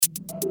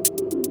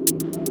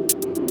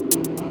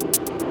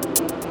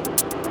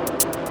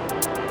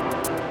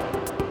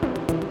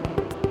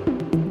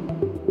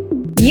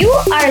You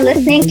are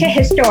listening to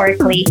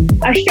Historically,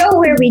 a show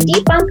where we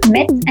debunk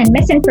myths and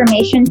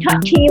misinformation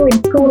taught to you in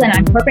school and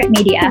on corporate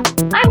media.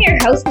 I'm your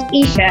host,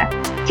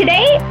 Isha.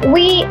 Today,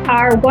 we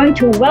are going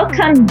to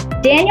welcome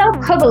Daniel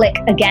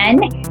Kovalik again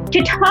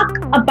to talk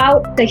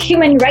about the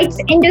human rights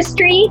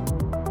industry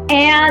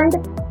and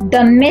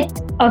the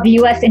myth of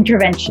U.S.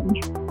 intervention.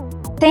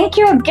 Thank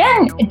you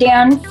again,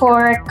 Dan,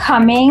 for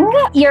coming.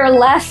 Your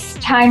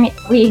last time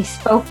we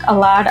spoke a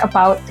lot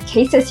about the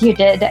cases you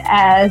did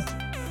as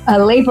a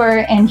labor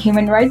and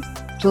human rights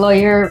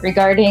lawyer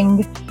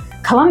regarding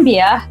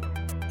Colombia.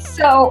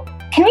 So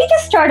can we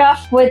just start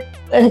off with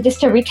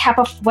just a recap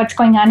of what's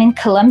going on in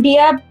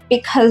Colombia?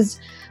 Because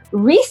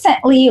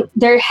recently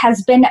there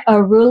has been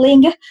a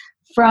ruling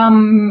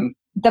from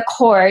the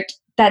court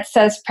that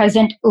says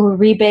President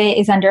Uribe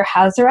is under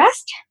house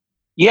arrest.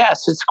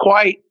 Yes, it's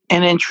quite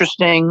an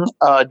interesting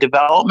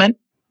development.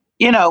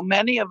 You know,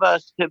 many of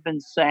us have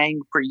been saying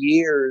for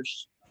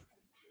years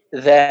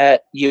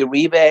that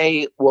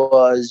Uribe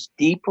was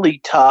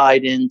deeply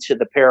tied into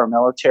the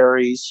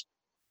paramilitaries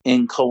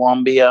in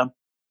Colombia.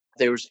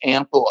 There was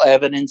ample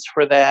evidence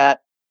for that.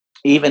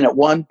 Even at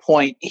one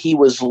point, he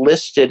was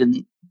listed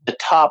in the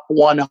top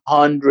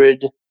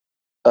 100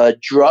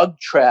 drug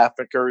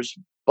traffickers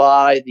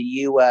by the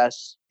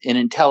U.S., an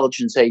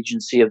intelligence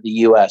agency of the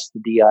U.S.,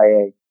 the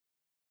DIA.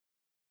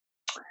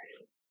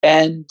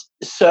 And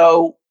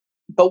so,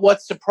 but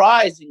what's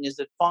surprising is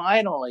that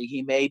finally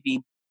he may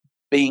be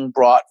being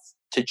brought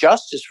to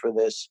justice for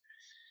this.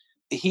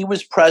 He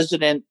was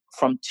president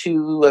from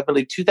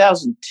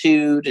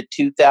 2002 to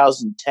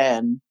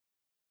 2010.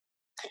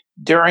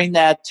 During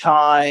that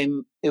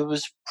time, it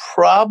was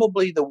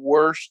probably the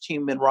worst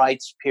human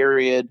rights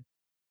period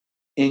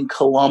in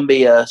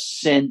Colombia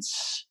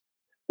since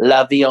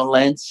La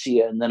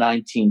Violencia in the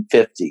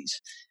 1950s.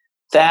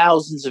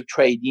 Thousands of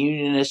trade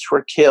unionists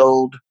were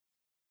killed,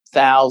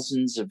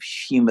 thousands of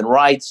human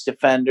rights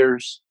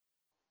defenders.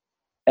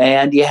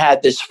 And you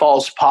had this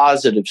false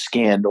positive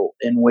scandal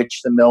in which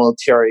the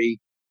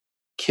military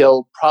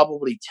killed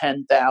probably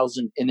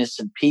 10,000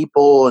 innocent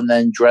people and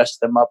then dressed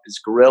them up as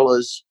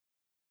guerrillas.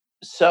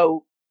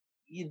 So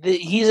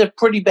he's a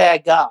pretty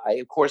bad guy.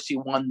 Of course, he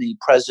won the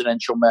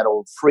Presidential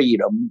Medal of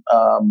Freedom.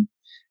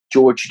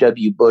 George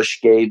W.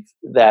 Bush gave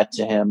that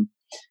to him.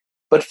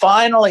 But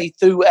finally,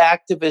 through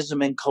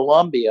activism in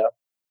Colombia,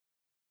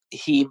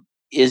 he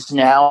is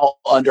now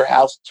under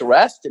house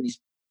arrest and he's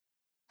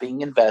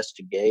being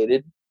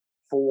investigated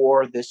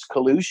for this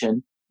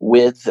collusion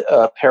with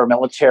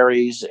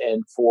paramilitaries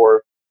and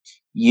for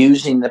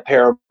using the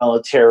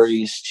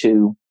paramilitaries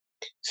to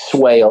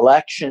sway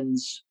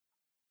elections,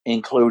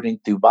 including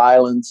through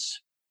violence.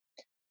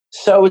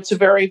 So it's a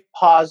very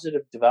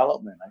positive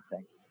development, I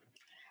think.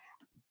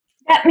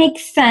 That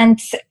makes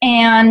sense.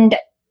 And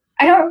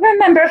I don't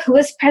remember who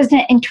was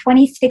president in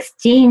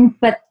 2016,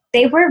 but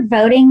they were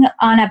voting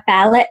on a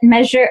ballot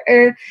measure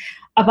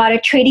about a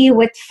treaty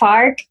with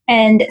FARC,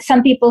 and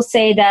some people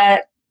say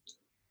that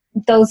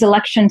those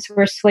elections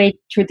were swayed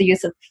through the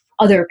use of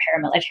other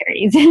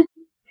paramilitaries.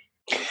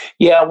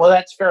 Yeah, well,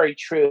 that's very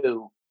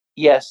true.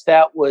 Yes,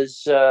 that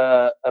was,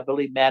 I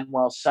believe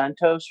Manuel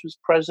Santos was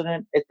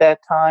president at that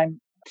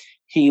time.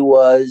 He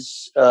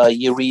was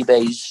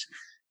Uribe's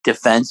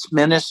defense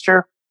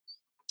minister.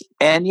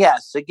 And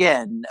yes,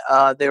 again,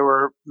 there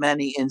were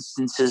many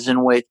instances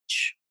in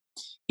which,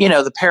 you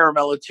know, the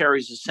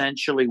paramilitaries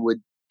essentially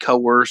would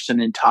coerce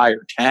an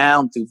entire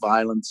town through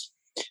violence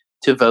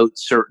to vote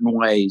certain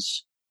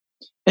ways.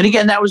 And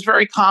again, that was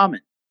very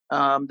common.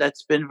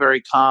 That's been very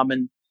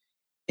common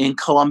in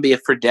Colombia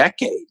for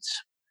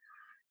decades.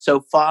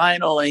 So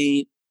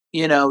finally,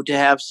 you know, to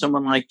have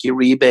someone like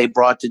Uribe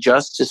brought to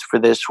justice for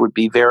this would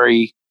be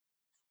very,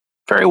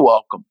 very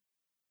welcome,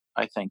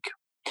 I think.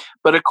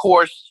 But of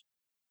course,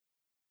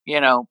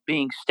 you know,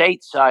 being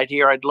stateside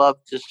here, I'd love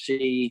to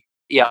see,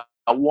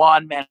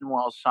 Juan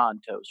Manuel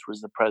Santos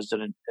was the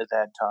president at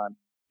that time.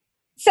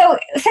 So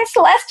since the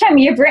last time,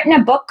 you've written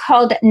a book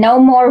called No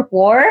More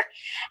War,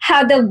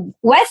 How the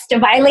West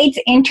Violates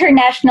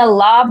International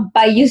Law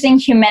by Using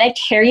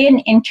Humanitarian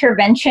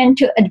Intervention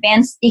to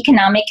Advance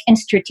Economic and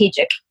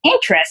Strategic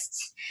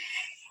Interests.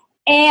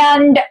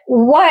 And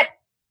what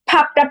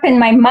popped up in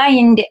my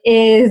mind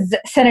is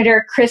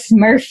Senator Chris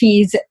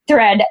Murphy's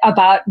thread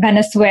about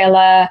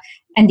Venezuela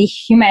and the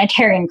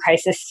humanitarian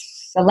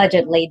crisis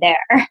allegedly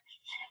there.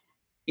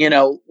 You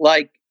know,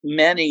 like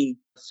many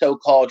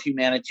so-called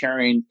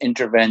humanitarian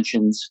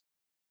interventions,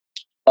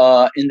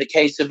 in the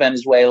case of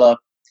Venezuela,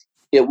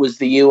 it was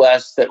the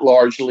U.S. that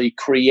largely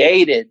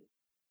created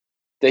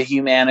the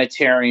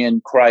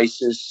humanitarian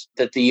crisis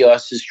that the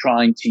U.S. is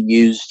trying to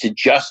use to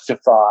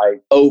justify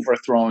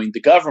overthrowing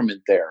the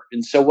government there.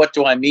 And so what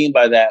do I mean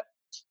by that?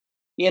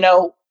 You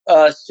know,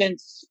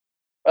 since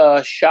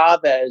Hugo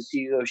Chavez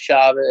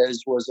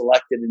was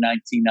elected in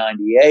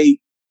 1998,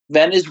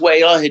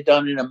 Venezuela had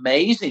done an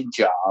amazing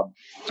job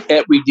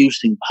at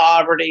reducing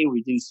poverty,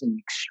 reducing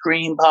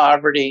extreme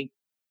poverty,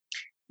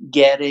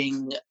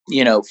 getting,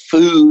 you know,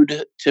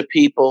 food to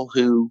people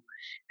who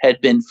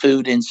had been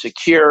food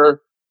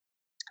insecure.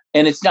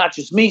 And it's not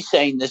just me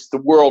saying this.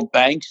 The World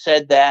Bank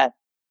said that.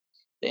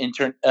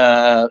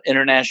 The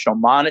International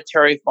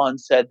Monetary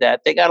Fund said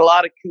that. They got a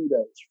lot of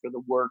kudos for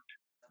the work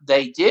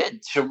they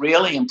did to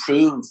really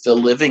improve the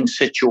living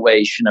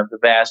situation of the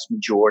vast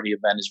majority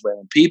of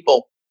Venezuelan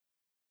people.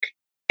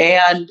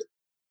 And,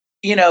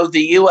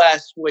 the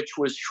U.S., which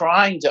was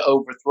trying to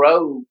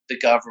overthrow the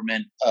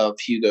government of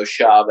Hugo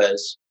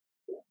Chavez,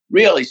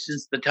 really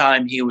since the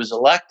time he was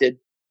elected,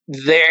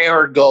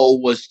 their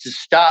goal was to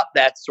stop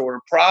that sort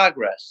of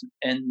progress.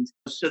 And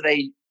so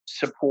they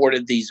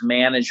supported these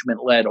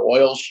management-led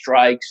oil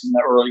strikes in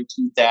the early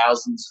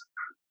 2000s,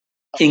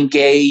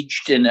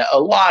 engaged in a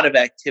lot of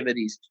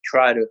activities to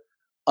try to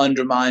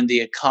undermine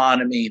the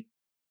economy.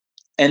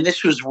 And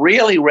this was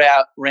really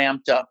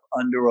ramped up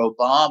under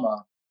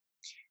Obama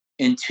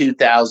in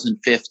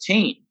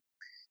 2015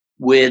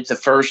 with the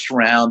first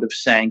round of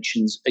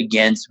sanctions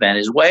against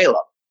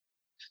Venezuela.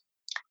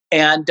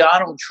 And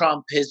Donald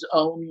Trump has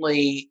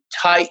only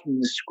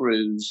tightened the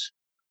screws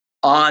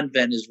on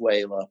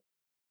Venezuela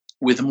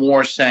with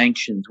more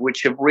sanctions,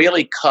 which have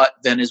really cut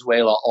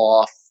Venezuela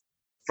off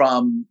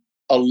from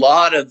a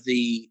lot of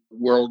the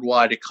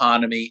worldwide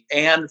economy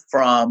and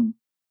from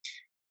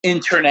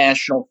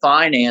international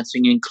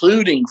financing,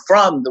 including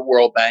from the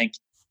World Bank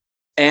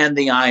and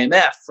the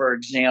IMF. For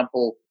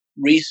example,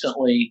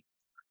 recently,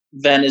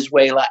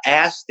 Venezuela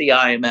asked the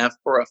IMF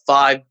for a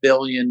 $5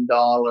 billion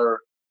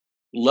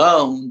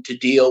loan to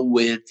deal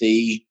with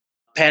the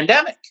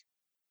pandemic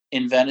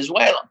in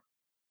Venezuela.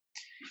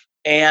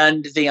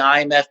 And the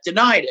IMF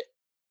denied it.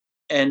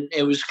 And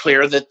it was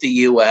clear that the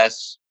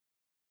U.S.,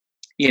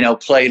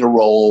 played a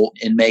role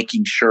in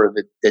making sure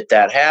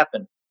that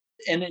happened.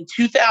 And in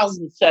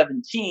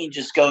 2017,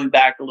 just going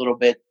back a little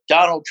bit,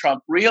 Donald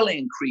Trump really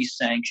increased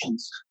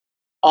sanctions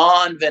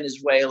on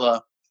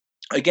Venezuela,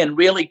 again,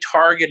 really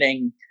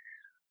targeting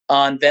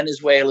on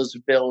Venezuela's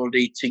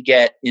ability to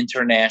get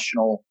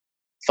international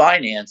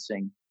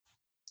financing.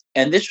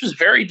 And this was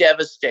very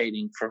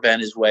devastating for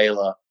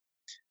Venezuela.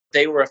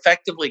 They were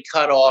effectively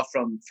cut off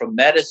from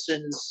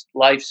medicines,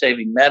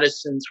 life-saving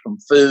medicines, from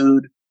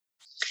food.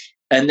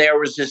 And there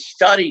was a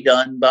study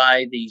done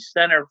by the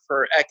Center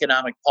for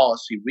Economic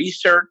Policy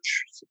Research,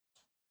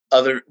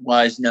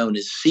 otherwise known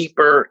as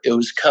CEPR. It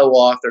was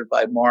co-authored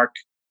by Mark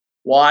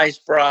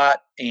Weisbrot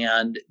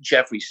and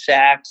Jeffrey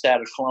Sachs out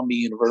of Columbia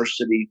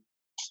University.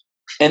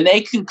 And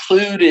they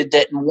concluded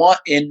that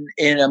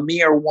in a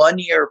mere 1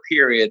 year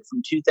period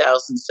from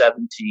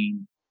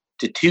 2017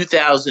 to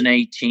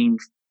 2018,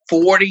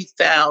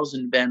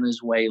 40,000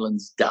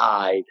 Venezuelans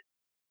died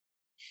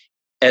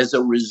as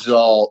a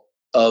result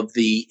of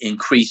the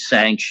increased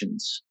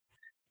sanctions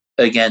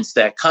against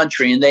that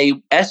country. And they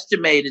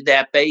estimated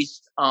that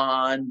based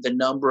on the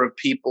number of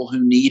people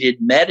who needed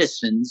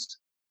medicines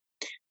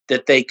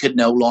that they could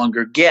no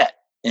longer get.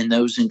 And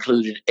those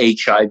included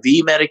HIV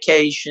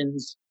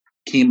medications,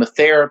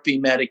 chemotherapy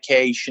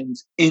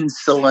medications,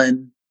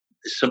 insulin,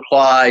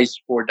 supplies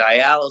for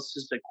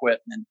dialysis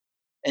equipment.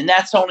 And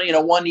that's only in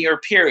a 1 year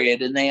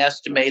period. And they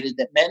estimated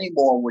that many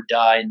more would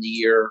die in the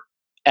year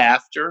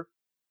after.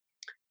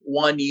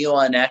 One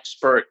UN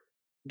expert,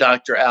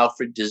 Dr.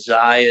 Alfred de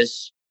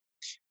Zayas,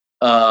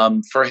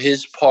 for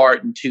his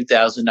part in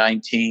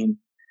 2019,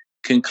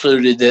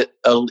 concluded that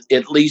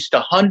at least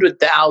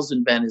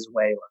 100,000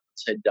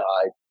 Venezuelans had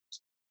died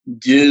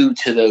due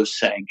to those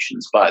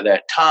sanctions by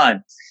that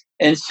time.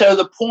 And so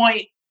the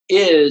point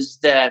is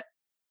that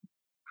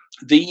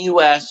the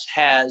U.S.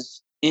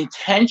 has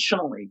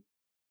intentionally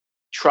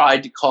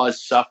tried to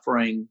cause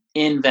suffering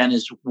in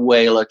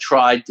Venezuela,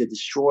 tried to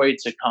destroy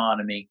its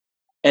economy.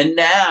 And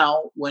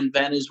now when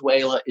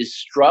Venezuela is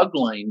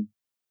struggling,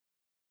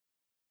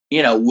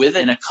 with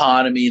an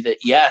economy that,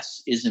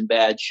 yes, is in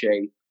bad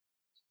shape,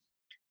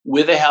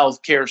 with a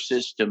healthcare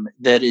system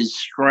that is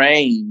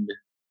strained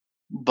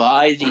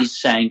by these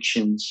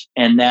sanctions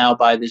and now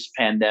by this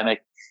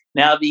pandemic,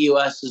 now the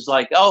U.S. is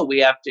like, oh, we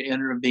have to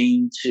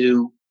intervene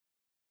to,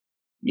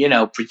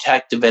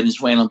 protect the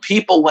Venezuelan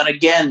people, when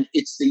again,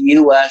 it's the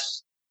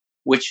U.S.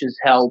 which has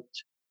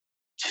helped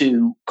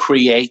to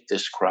create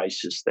this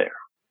crisis there.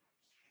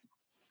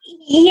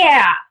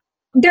 Yeah.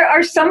 There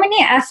are so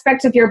many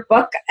aspects of your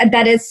book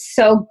that is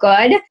so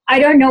good. I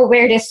don't know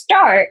where to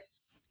start.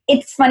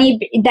 It's funny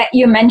that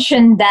you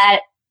mentioned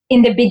that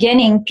in the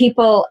beginning,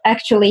 people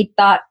actually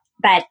thought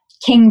that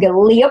King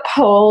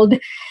Leopold,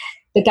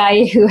 the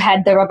guy who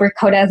had the rubber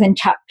quotas and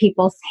chopped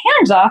people's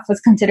hands off, was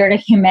considered a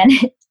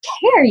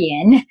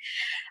humanitarian.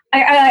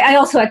 I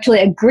also actually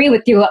agree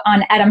with you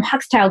on Adam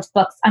Hochstild's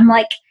books. I'm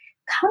like,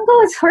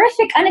 Congo is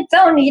horrific on its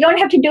own. You don't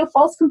have to do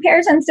false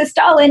comparisons to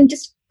Stalin.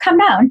 Just come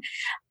down.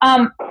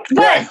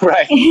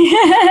 Right.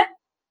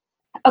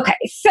 Okay,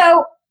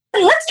 so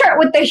let's start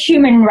with the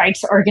human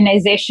rights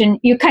organization.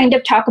 You kind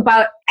of talk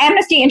about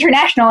Amnesty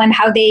International and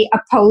how they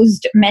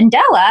opposed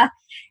Mandela.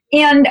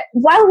 And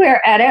while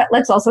we're at it,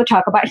 let's also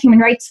talk about Human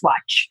Rights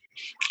Watch.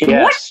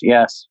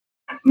 Yes.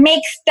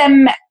 Makes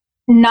them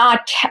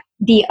not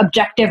the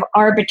objective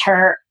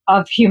arbiter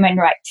of human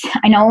rights?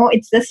 I know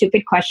it's a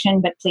stupid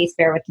question, but please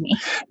bear with me.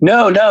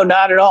 No,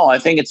 not at all. I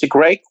think it's a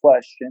great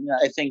question.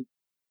 I think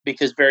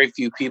because very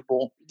few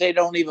people, they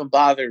don't even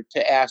bother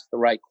to ask the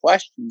right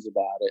questions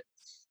about it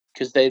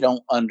because they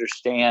don't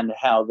understand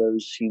how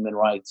those human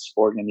rights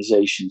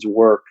organizations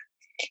work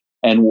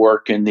and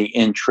work in the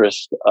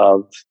interest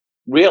of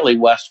really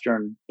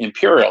Western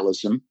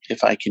imperialism,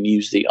 if I can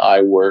use the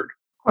I word.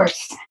 Of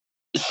course.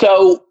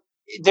 So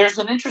there's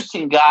an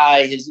interesting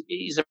guy.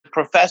 He's a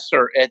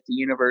professor at the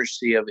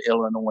University of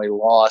Illinois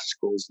Law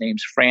School. His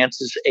name's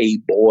Francis A.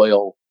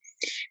 Boyle.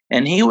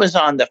 And he was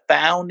on the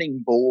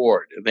founding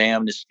board of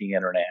Amnesty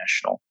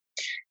International.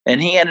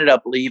 And he ended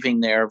up leaving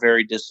there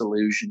very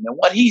disillusioned. And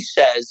what he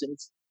says, and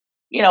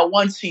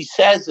once he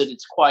says it,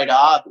 it's quite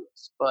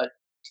obvious. But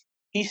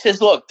he says,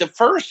 look, the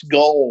first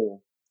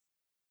goal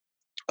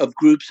of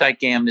groups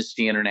like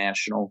Amnesty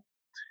International,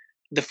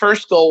 the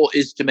first goal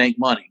is to make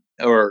money,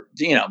 or,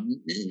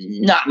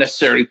 not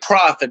necessarily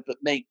profit, but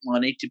make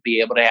money to be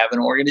able to have an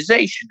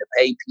organization, to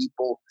pay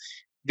people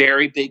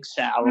very big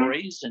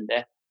salaries and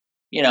to,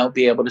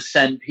 be able to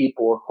send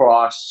people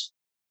across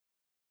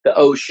the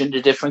ocean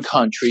to different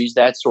countries,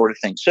 that sort of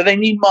thing. So they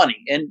need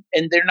money, and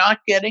they're not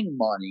getting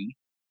money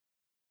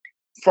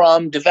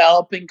from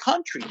developing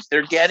countries.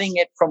 They're getting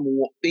it from,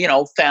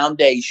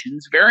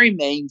 foundations, very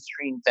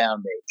mainstream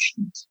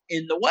foundations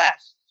in the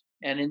West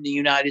and in the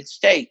United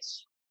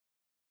States.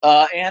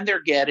 And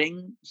they're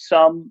getting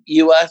some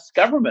U.S.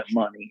 government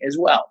money as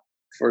well,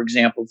 for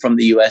example, from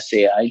the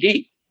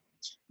USAID.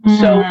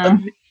 So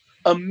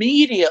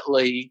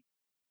immediately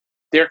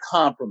they're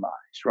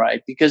compromised,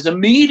 right? Because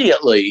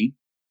immediately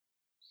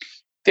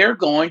they're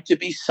going to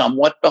be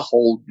somewhat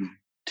beholden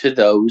to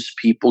those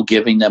people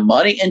giving them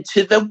money and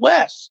to the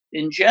West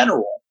in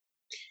general,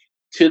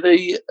 to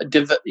the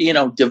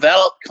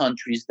developed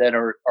countries that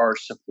are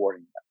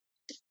supporting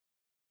them.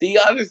 The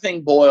other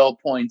thing Boyle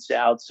points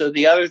out, so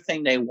the other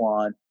thing they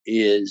want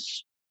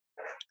is,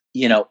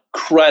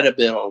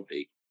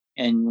 credibility.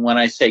 And when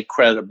I say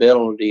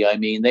credibility, I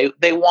mean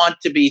they want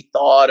to be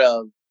thought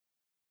of,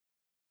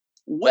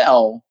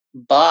 well,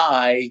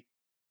 by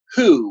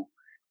who?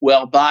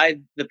 Well, by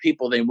the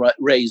people they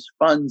raise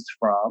funds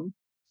from,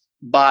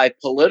 by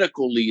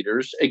political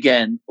leaders,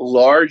 again,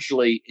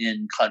 largely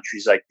in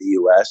countries like the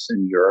US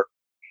and Europe,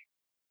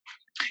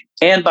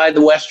 and by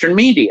the Western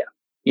media.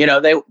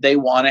 They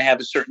want to have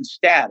a certain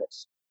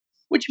status,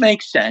 which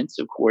makes sense.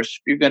 Of course,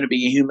 if you're going to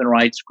be a human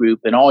rights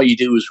group and all you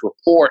do is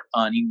report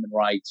on human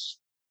rights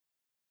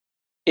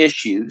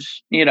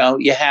issues, you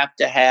have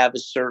to have a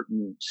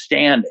certain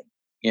standing,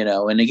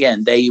 and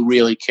again, they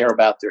really care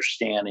about their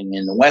standing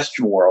in the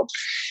Western world.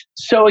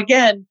 So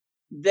again,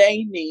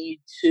 they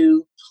need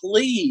to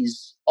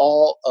please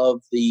all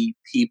of the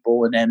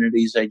people and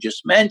entities I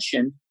just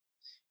mentioned,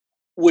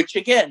 which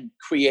again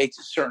creates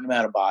a certain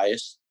amount of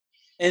bias.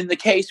 In the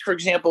case, for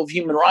example, of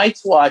Human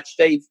Rights Watch,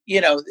 they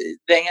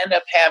end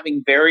up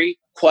having very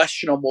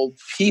questionable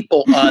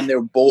people on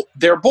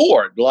their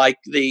board, like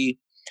the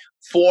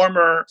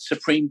former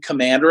Supreme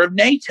Commander of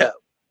NATO.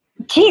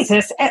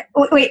 Jesus,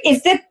 wait,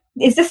 is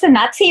this the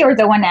Nazi or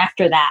the one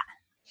after that?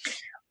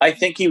 I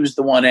think he was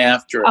the one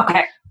after.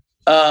 Okay.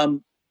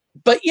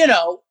 But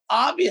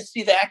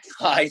obviously that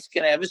guy's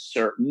going to have a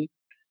certain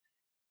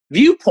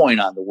viewpoint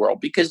on the world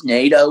because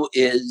NATO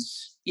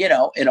is,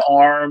 an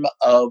arm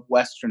of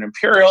Western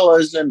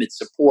imperialism. It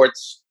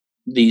supports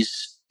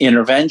these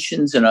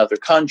interventions in other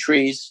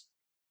countries.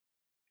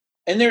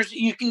 And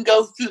you can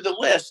go through the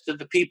list of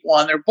the people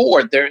on their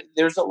board.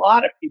 There's a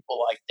lot of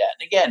people like that.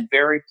 And again,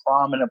 very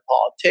prominent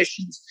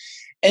politicians.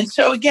 And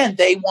so again,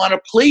 they want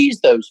to please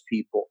those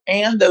people,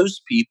 and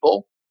those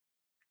people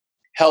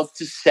help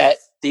to set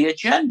the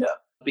agenda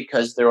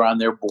because they're on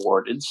their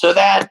board. And so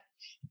that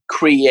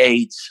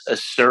creates a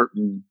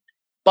certain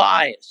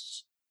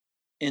bias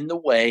in the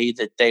way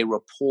that they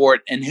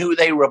report and who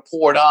they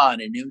report on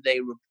and who they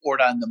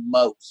report on the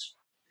most,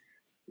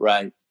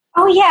 right?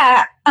 Oh,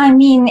 yeah. I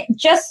mean,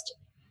 just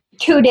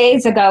 2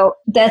 days ago,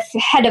 the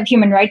head of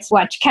Human Rights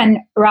Watch,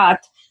 Ken Roth,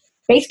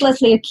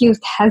 baselessly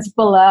accused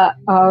Hezbollah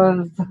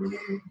of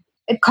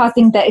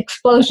causing the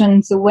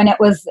explosions when it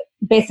was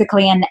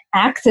basically an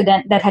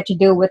accident that had to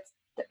do with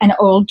an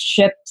old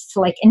ship's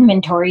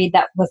inventory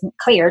that wasn't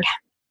cleared.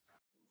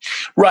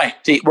 Right.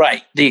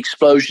 The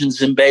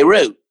explosions in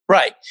Beirut.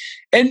 Right.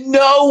 And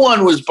no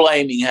one was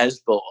blaming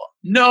Hezbollah.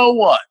 No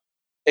one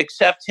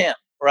except him.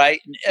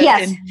 Right.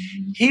 Yes. And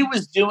he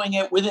was doing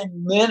it within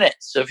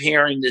minutes of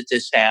hearing that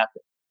this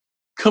happened.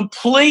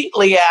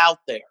 Completely out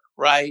there.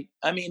 Right.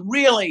 I mean,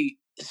 really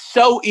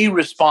so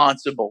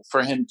irresponsible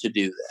for him to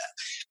do that.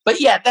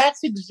 But yeah, that's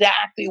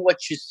exactly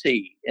what you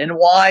see. And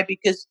why?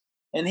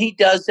 And he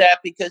does that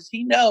because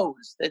he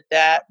knows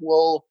that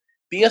will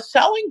be a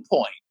selling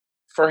point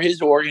for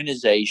his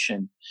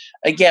organization.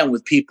 Again,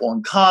 with people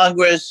in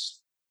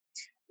Congress,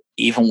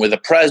 even with the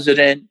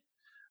president,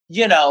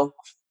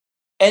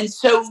 And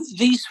so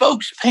these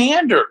folks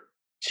pander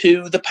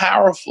to the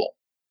powerful.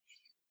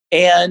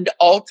 And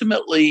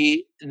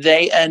ultimately,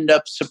 they end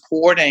up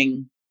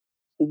supporting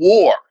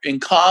war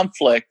and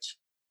conflict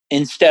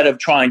instead of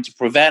trying to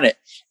prevent it.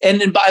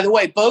 And then, by the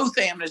way, both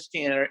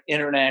Amnesty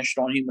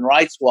International and Human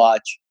Rights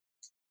Watch,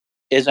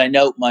 as I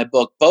note in my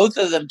book, both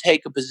of them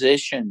take a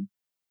position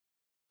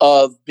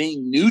of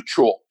being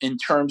neutral in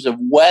terms of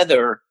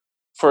whether,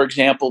 for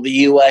example, the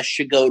U.S.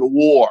 should go to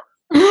war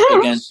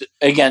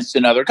against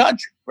another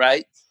country,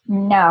 right?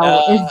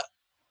 No is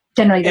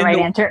generally the right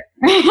answer.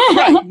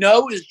 Right.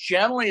 No is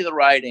generally the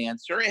right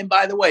answer. And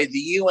by the way, the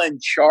UN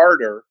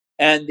Charter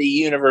and the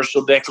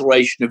Universal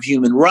Declaration of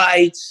Human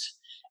Rights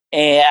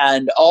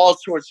and all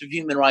sorts of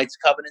human rights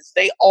covenants,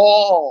 they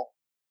all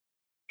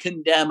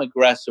condemn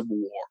aggressive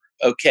war.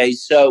 Okay,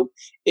 so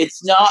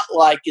it's not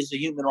like as a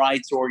human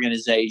rights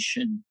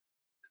organization,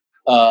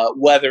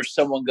 whether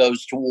someone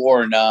goes to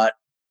war or not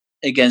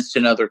against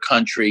another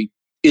country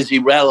is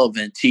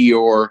irrelevant to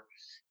your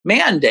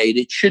mandate.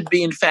 It should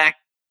be, in fact,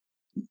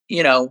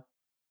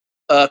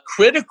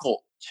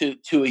 critical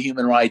to a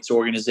human rights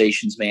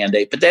organization's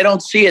mandate, but they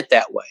don't see it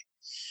that way.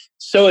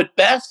 So at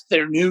best,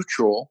 they're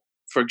neutral.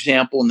 For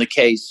example, in the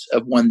case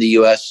of when the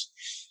U.S.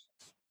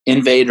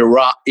 invaded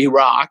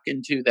Iraq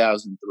in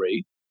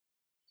 2003,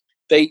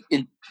 they,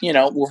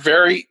 were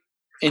very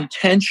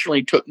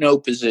intentionally took no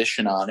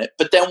position on it.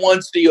 But then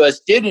once the U.S.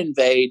 did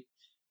invade,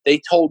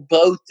 they told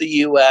both the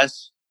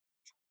U.S.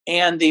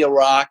 and the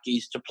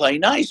Iraqis to play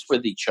nice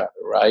with each other,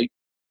 right?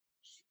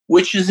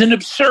 Which is an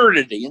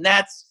absurdity. And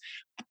that's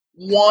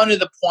one of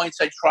the points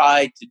I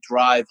tried to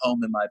drive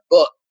home in my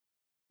book.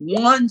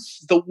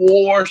 Once the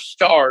war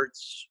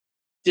starts,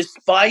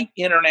 despite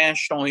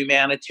international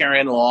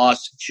humanitarian law,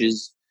 such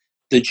as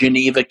the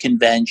Geneva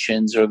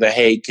Conventions or the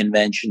Hague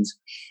Conventions,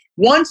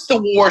 once the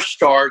war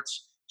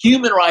starts,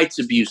 human rights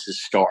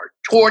abuses start,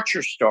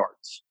 torture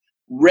starts,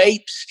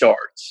 rape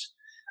starts.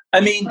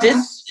 I mean,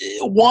 this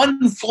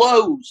one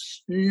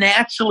flows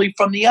naturally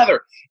from the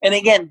other. And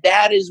again,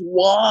 that is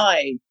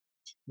why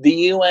the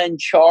UN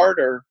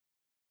Charter,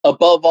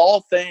 above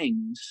all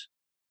things,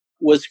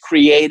 was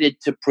created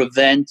to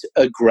prevent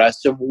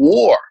aggressive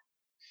war,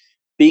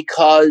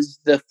 because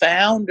the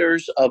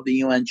founders of the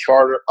UN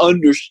Charter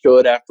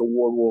understood after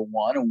World War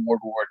I and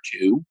World War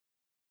II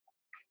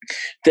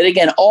that,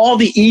 again, all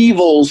the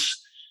evils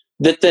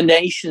that the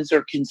nations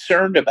are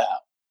concerned about,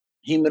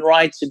 human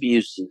rights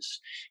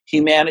abuses,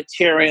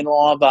 humanitarian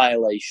law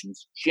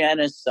violations,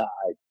 genocide,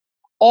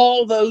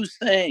 all those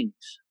things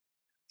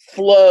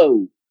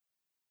flow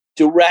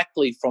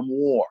directly from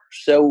war.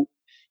 So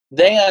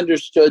they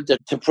understood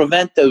that to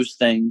prevent those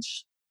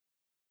things,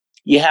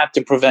 you have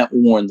to prevent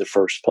war in the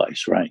first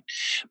place, right?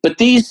 But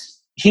these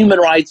human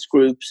rights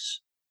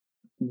groups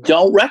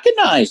don't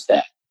recognize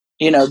that.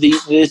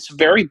 This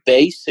very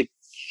basic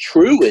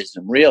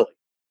truism, really.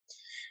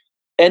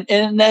 And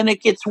then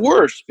it gets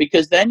worse,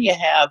 because then you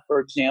have, for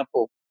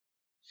example,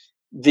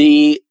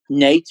 the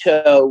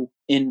NATO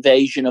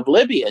invasion of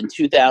Libya in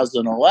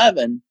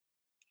 2011.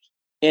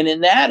 And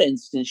in that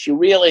instance, you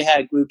really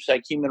had groups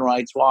like Human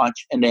Rights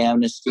Watch and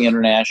Amnesty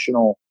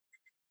International,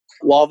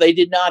 while they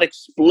did not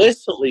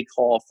explicitly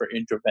call for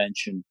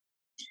intervention,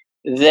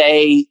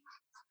 they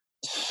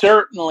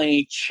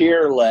certainly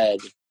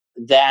cheerled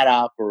that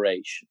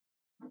operation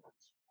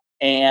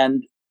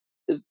and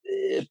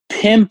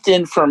pimped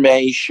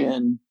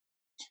information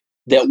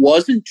that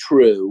wasn't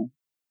true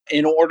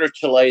in order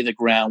to lay the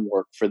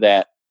groundwork for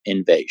that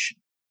invasion.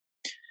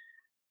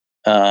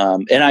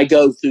 And I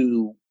go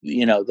through,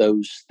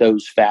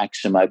 those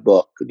facts in my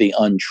book, the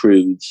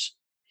untruths.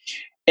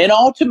 And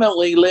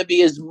ultimately,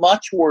 Libya is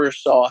much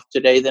worse off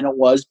today than it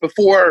was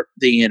before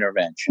the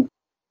intervention.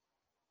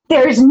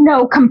 There's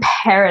no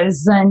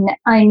comparison.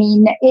 I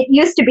mean, it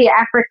used to be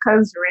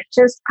Africa's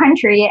richest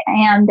country,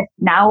 and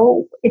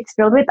now it's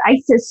filled with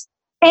ISIS.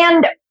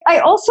 And I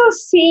also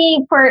see,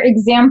 for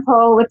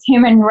example, with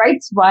Human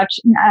Rights Watch,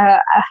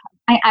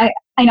 I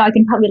know I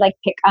can probably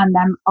pick on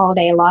them all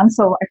day long,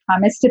 so I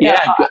promise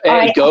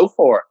to go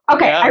for it.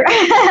 Okay, yeah.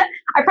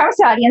 I promise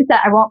the audience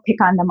that I won't pick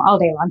on them all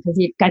day long, because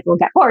you guys will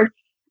get bored.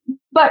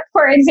 But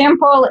for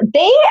example,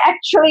 they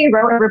actually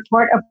wrote a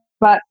report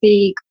about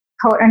the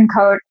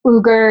quote-unquote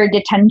Uyghur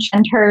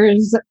detention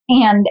centers,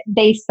 and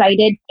they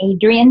cited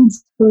Adrian,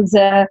 who's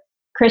a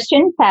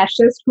Christian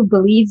fascist who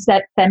believes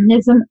that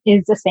feminism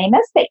is the same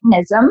as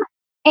Satanism.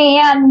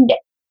 And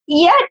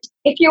yet,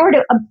 if you were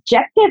to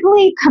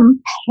objectively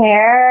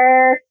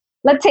compare,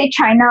 let's say,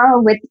 China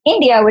with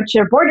India, which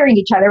are bordering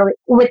each other,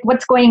 with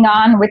what's going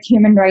on with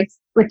human rights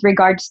with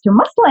regards to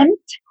Muslims,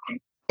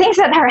 things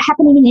that are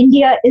happening in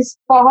India is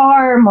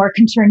far more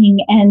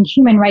concerning, and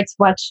Human Rights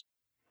Watch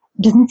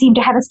doesn't seem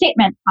to have a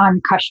statement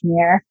on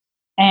Kashmir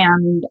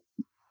and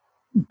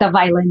the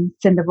violence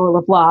and the rule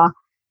of law.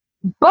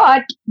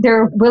 But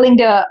they're willing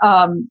to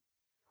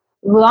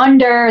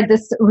launder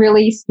this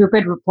really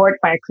stupid report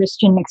by a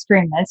Christian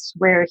extremist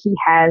where he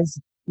has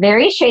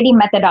very shady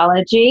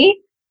methodology,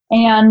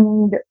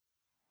 and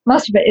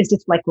most of it is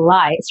just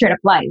lies, straight up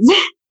lies.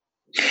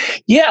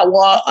 Yeah,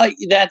 well,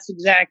 that's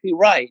exactly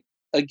right.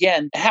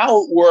 Again,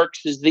 how it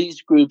works is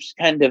these groups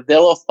tend to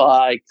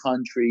vilify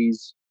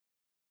countries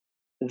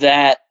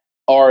that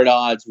are at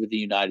odds with the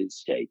United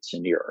States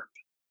and Europe.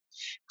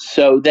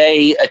 So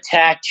they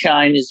attack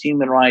China's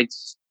human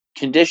rights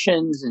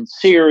conditions and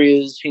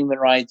Syria's human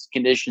rights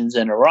conditions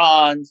in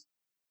Iran.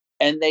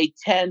 And they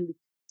tend,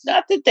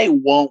 not that they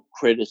won't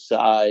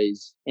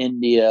criticize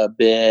India a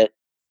bit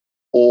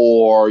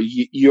or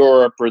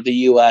Europe or the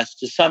US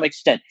to some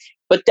extent,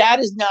 but that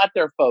is not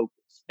their focus.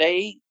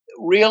 They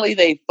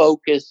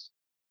focus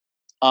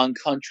on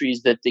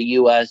countries that the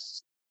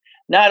US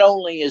not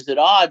only is at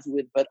odds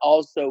with, but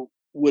also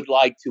would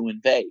like to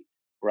invade,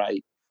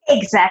 right?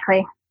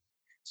 Exactly.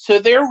 So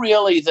they're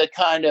really the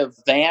kind of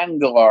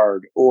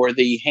vanguard or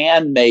the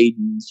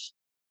handmaidens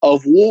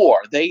of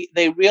war. They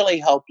really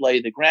help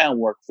lay the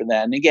groundwork for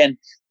that. And again,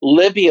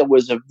 Libya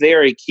was a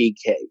very key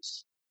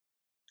case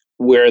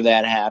where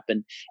that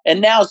happened.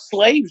 And now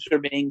slaves are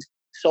being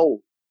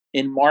sold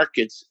in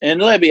markets in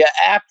Libya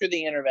after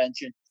the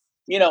intervention.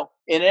 You know,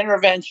 an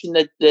intervention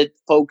that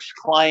folks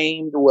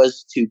claimed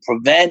was to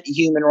prevent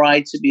human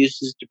rights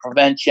abuses, to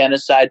prevent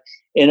genocide.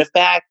 In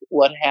fact,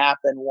 what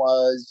happened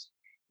was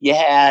you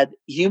had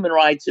human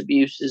rights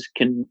abuses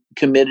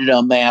committed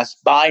en masse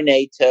by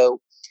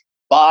NATO,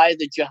 by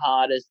the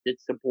jihadists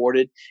it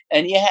supported,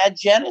 and you had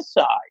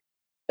genocide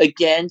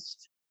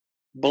against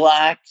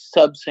Black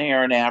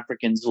sub-Saharan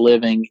Africans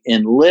living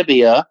in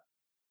Libya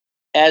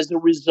as a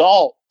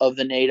result of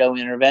the NATO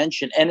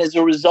intervention and as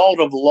a result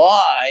of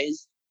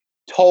lies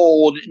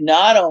told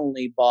not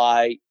only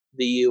by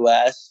the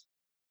US,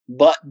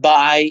 but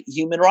by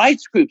human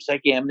rights groups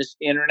like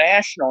Amnesty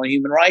International and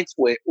Human Rights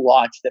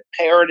Watch that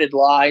parroted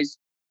lies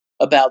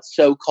about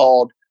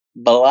so-called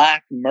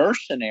Black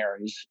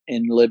mercenaries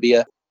in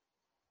Libya.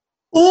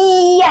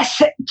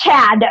 Yes,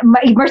 Chad,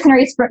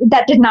 mercenaries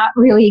that did not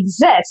really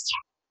exist.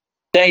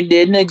 They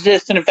didn't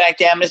exist. And in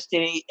fact,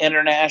 Amnesty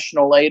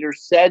International later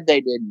said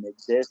they didn't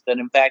exist. And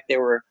in fact, they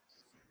were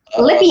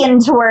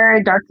Libyans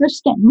were darker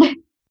skinned.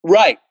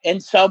 Right.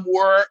 And some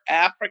were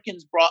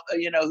Africans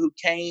who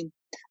came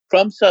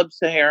from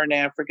sub-Saharan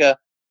Africa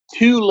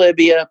to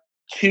Libya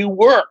to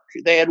work.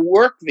 They had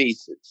work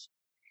visas.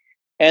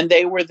 And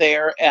they were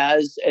there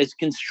as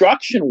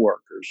construction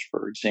workers,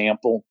 for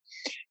example.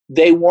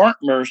 They weren't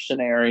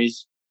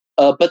mercenaries.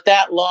 But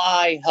that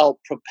lie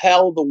helped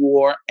propel the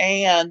war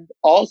and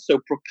also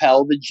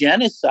propel the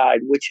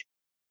genocide, which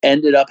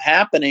ended up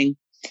happening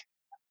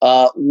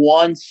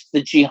once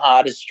the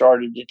jihadists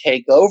started to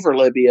take over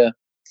Libya.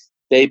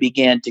 They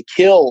began to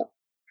kill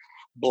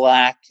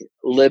Black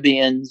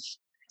Libyans,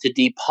 to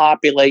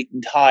depopulate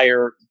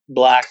entire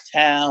Black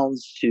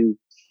towns, to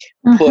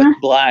put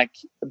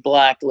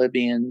Black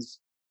Libyans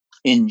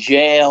in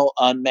jail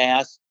en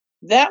masse.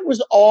 That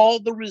was all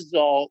the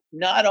result,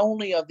 not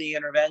only of the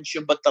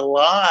intervention, but the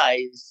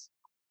lies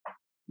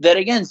that,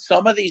 again,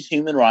 some of these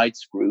human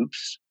rights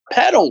groups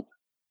peddled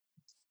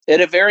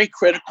at a very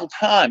critical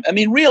time. I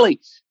mean, really,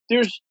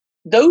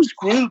 those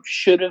groups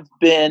should have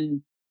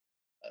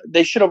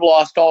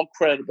lost all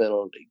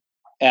credibility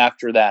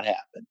after that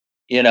happened.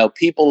 You know,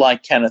 people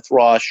like Kenneth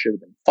Ross should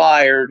have been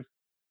fired.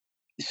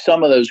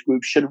 Some of those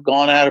groups should have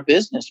gone out of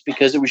business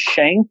because it was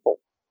shameful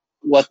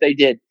what they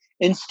did.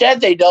 Instead,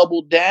 they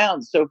doubled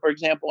down. So, for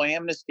example,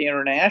 Amnesty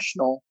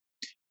International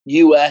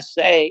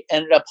USA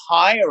ended up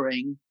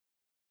hiring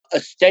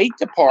a State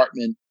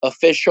Department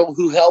official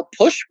who helped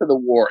push for the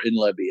war in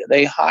Libya.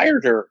 They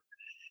hired her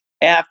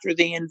after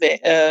the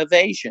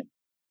invasion,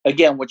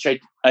 again, which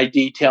I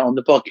detail in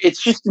the book.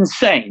 It's just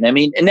insane. I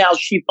mean, and now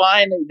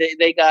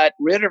they got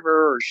rid of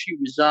her, or she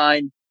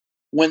resigned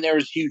when there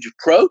was huge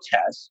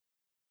protests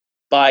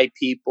by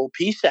people,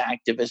 peace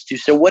activists who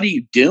said, "What are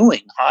you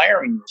doing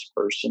hiring this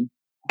person?"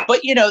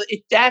 But, you know,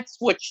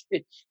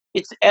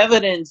 it's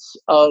evidence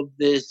of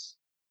this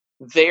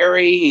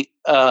very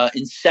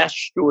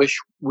incestuous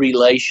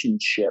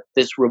relationship,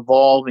 this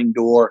revolving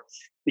door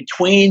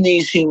between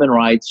these human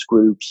rights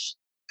groups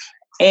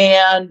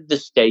and the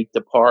State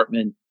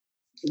Department,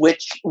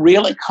 which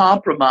really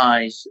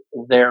compromise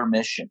their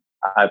mission,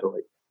 I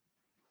believe.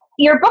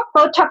 Your book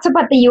both talks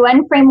about the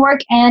UN framework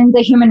and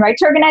the Human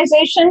Rights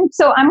Organization.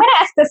 So I'm going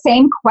to ask the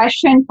same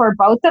question for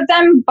both of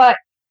them. But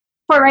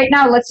for right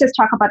now, let's just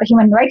talk about the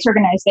Human Rights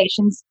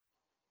Organizations.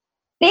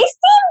 They seem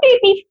to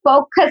be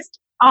focused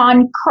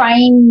on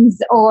crimes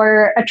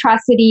or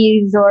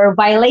atrocities or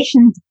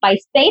violations by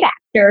state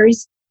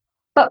actors,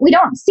 but we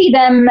don't see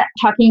them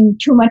talking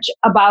too much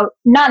about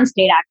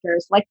non-state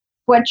actors, like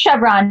what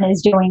Chevron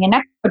is doing in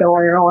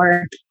Ecuador,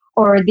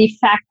 or the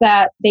fact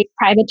that they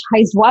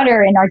privatized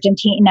water in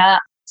Argentina.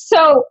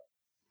 So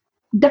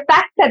the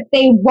fact that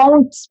they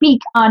won't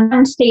speak on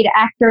non-state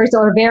actors,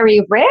 or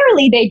very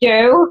rarely they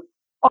do,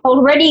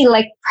 already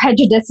like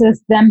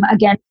prejudices them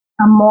against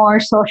a more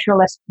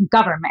socialist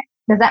government.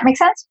 Does that make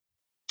sense?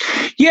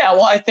 Yeah,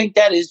 well, I think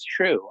that is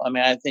true. I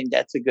mean, I think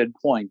that's a good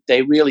point.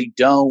 They really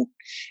don't.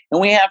 And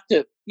we have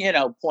to,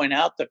 point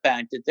out the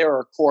fact that there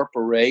are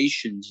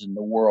corporations in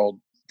the world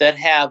that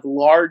have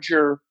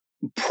larger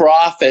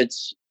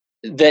profits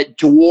that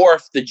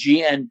dwarf the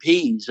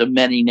GNPs of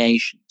many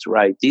nations,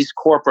 right? These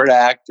corporate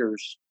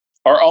actors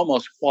are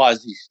almost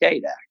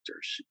quasi-state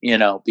actors,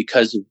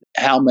 because of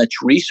how much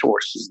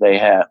resources they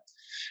have.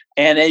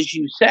 And as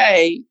you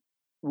say,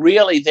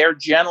 really they're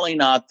generally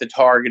not the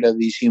target of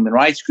these human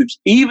rights groups,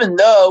 even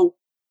though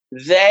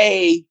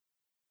they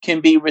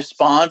can be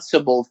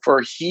responsible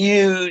for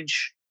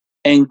huge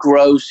and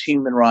gross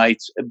human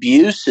rights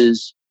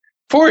abuses.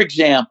 For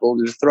example,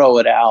 to throw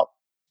it out,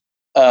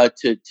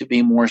 to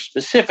be more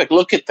specific,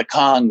 look at the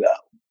Congo,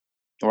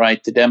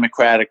 right? The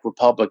Democratic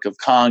Republic of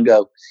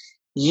Congo.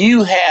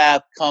 You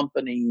have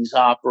companies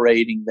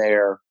operating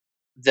there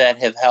that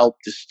have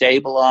helped to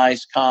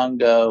stabilize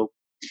Congo,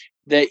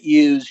 that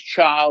use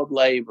child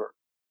labor,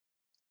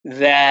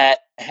 that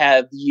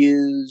have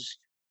used,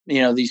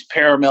 these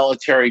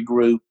paramilitary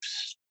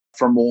groups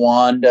from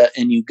Rwanda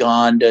and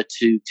Uganda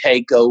to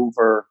take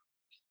over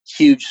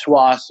huge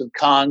swaths of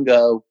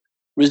Congo,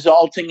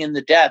 resulting in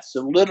the deaths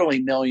of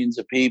literally millions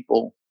of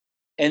people.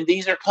 And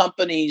these are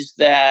companies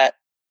that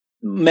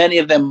many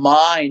of them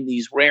mine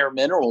these rare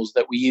minerals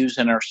that we use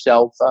in our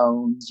cell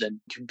phones and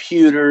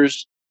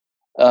computers,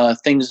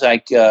 things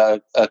like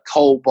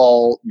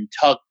cobalt and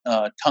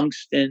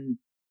tungsten.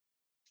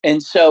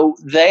 And so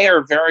they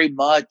are very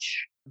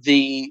much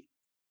the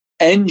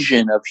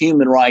engine of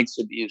human rights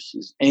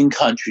abuses in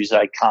countries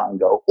like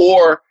Congo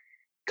or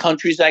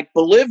countries like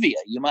Bolivia.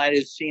 You might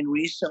have seen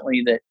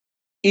recently that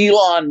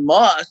Elon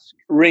Musk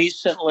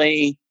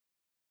recently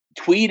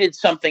tweeted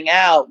something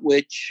out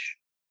which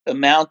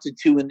amounted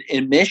to an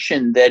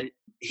admission that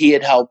he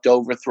had helped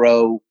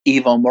overthrow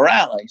Evo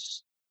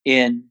Morales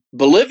in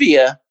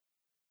Bolivia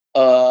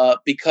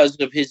because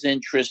of his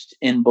interest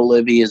in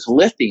Bolivia's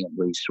lithium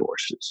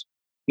resources.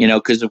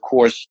 Because of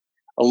course,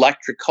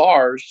 electric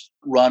cars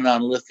run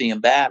on lithium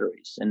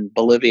batteries, and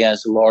Bolivia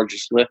has the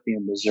largest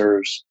lithium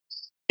reserves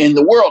in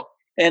the world.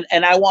 And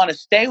I want to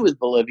stay with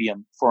Bolivia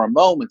for a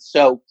moment.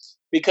 So,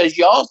 because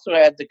you also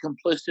had the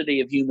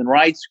complicity of human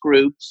rights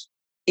groups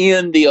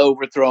in the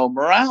overthrow of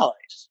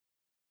Morales.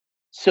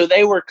 So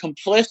they were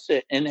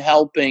complicit in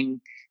helping,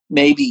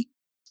 maybe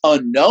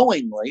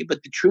unknowingly,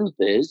 but the truth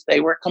is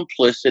they were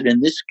complicit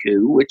in this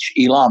coup, which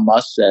Elon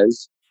Musk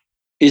says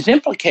is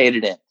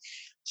implicated in.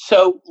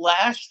 So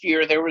last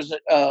year there was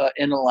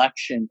an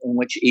election in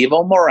which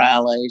Evo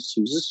Morales,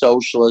 who's a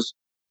socialist,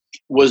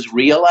 was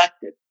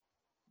reelected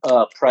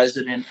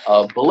president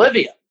of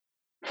Bolivia.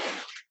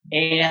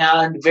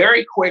 And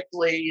very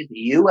quickly, the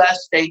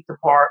U.S. State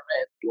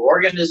Department, the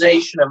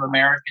Organization of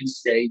American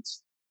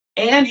States,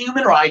 and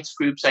human rights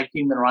groups like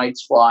Human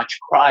Rights Watch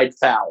cried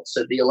foul,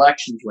 said the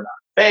elections were not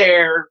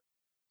fair,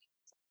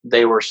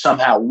 they were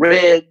somehow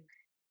rigged,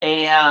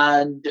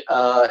 and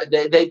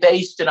they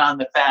based it on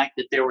the fact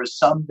that there was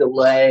some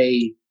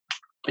delay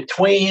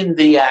between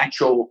the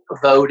actual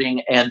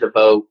voting and the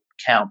vote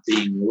count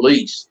being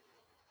released.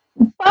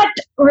 But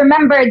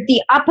remember,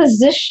 the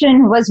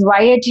opposition was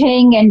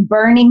rioting and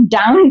burning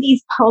down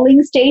these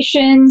polling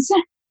stations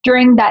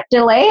during that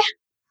delay.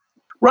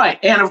 Right.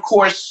 And of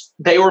course,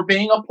 they were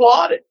being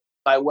applauded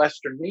by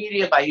Western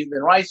media, by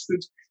human rights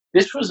groups.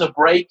 This was a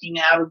breaking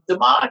out of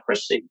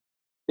democracy.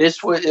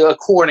 This was,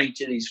 according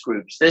to these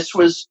groups, this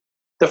was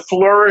the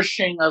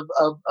flourishing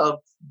of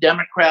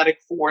democratic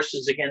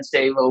forces against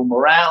Evo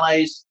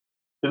Morales,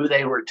 who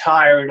they were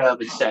tired of,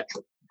 etc.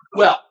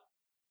 Well,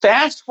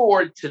 fast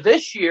forward to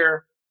this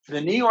year, the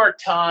New York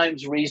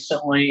Times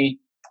recently,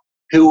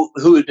 who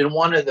had been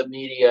one of the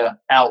media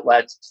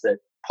outlets that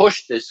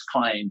pushed this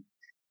claim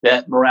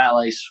that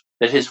Morales,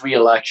 that his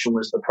reelection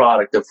was the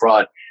product of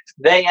fraud,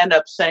 they end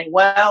up saying,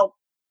 well,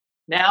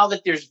 now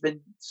that there's been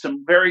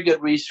some very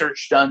good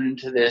research done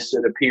into this,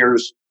 it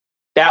appears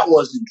that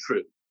wasn't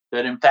true,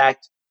 that in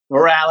fact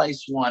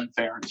Morales won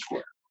fair and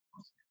square.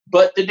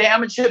 But the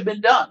damage had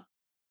been done.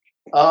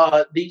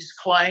 These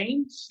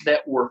claims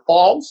that were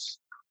false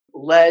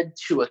led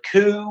to a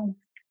coup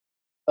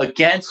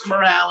against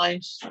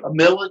Morales, a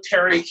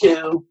military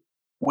coup,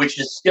 which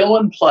is still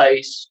in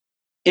place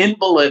in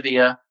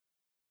Bolivia.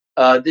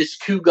 This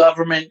coup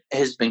government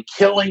has been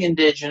killing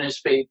indigenous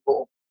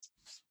people,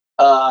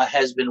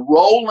 has been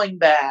rolling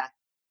back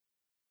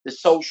the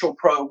social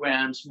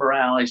programs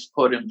Morales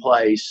put in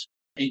place,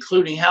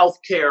 including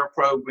healthcare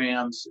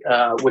programs,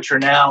 which are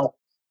now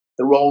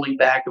the rolling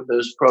back of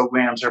those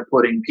programs are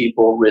putting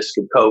people at risk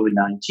of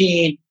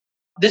COVID-19.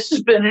 This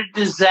has been a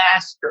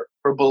disaster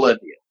for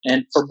Bolivia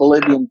and for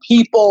Bolivian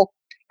people,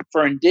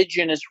 for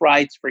indigenous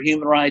rights, for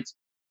human rights.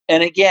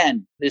 And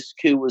again, this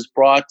coup was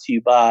brought to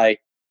you by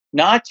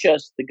not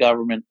just the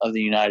government of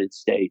the United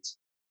States,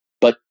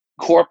 but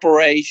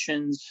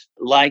corporations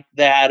like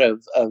that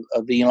of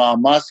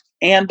Elon Musk,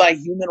 and by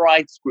human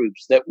rights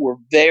groups that were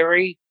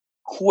very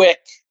quick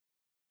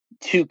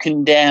to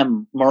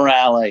condemn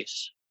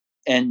Morales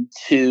and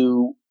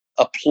to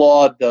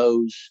applaud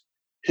those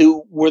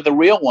who were the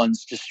real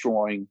ones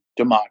destroying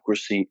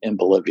democracy in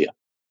Bolivia.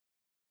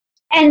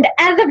 And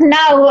as of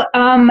now,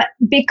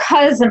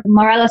 because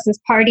Morales'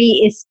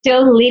 party is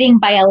still leading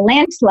by a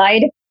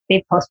landslide,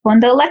 they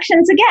postponed the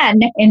elections again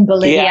in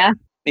Bolivia.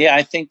 Yeah,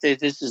 I think that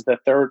this is the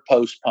third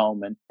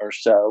postponement or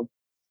so.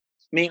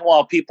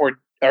 Meanwhile, people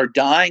are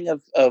dying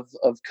of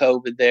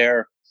COVID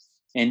there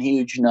in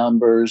huge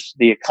numbers.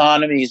 The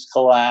economy is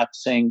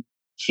collapsing.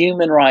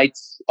 Human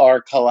rights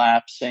are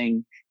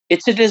collapsing.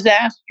 It's a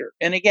disaster.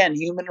 And again,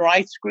 human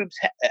rights groups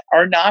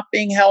are not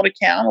being held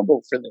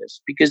accountable for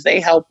this because they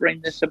helped bring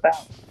this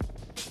about.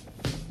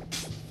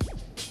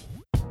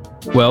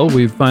 Well,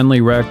 we've finally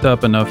racked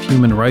up enough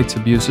human rights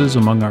abuses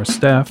among our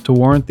staff to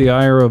warrant the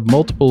ire of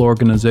multiple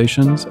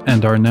organizations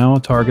and are now a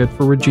target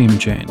for regime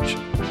change.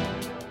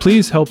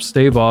 Please help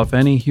stave off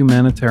any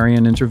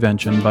humanitarian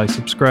intervention by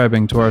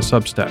subscribing to our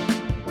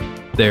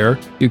Substack. There,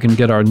 you can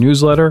get our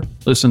newsletter,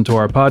 listen to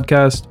our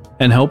podcast,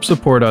 and help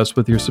support us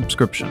with your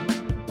subscription.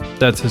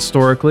 That's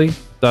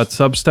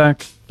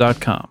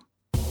historically.substack.com.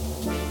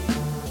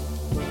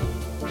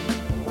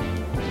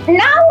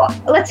 Now,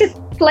 let's just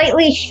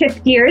slightly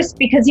shift gears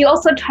because you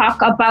also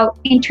talk about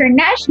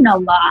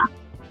international law.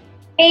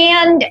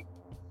 And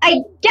I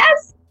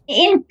guess,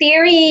 in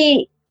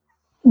theory,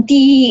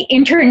 the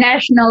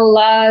international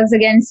laws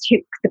against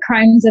the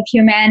crimes of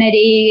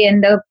humanity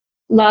and the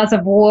laws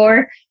of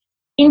war,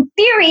 in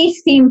theory,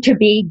 seem to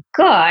be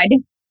good.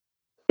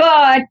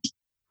 But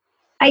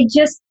I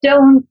just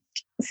don't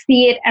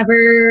see it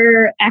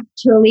ever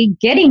actually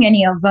getting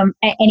any of them,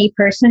 any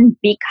person,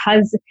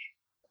 because,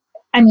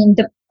 I mean,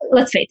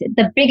 let's face it,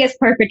 the biggest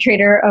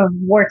perpetrator of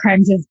war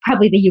crimes is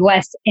probably the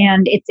U.S.,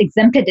 and it's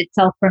exempted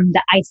itself from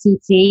the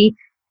ICC.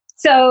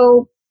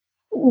 So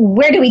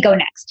where do we go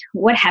next?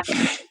 What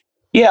happens?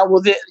 Yeah,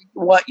 well,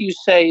 what you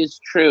say is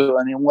true.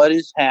 I mean, what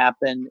has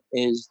happened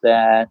is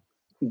that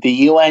the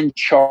UN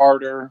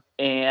Charter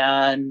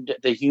and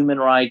the human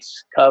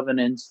rights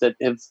covenants that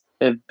have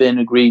been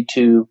agreed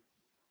to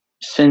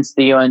since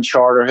the UN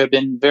Charter have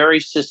been very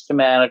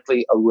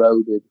systematically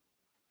eroded,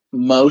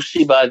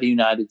 mostly by the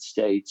United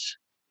States,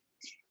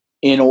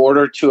 in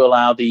order to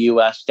allow the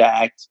U.S. to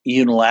act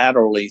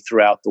unilaterally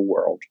throughout the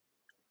world,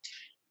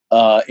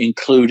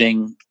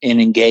 including in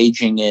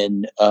engaging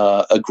in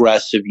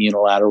aggressive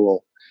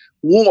unilateral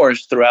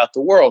wars throughout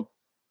the world.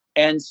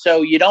 And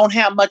so you don't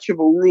have much of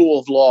a rule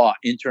of law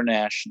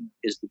internationally,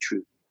 is the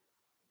truth.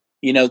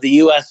 You know, the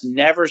U.S.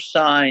 never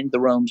signed the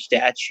Rome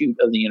Statute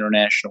of the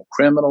International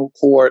Criminal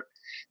Court.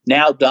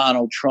 Now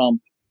Donald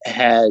Trump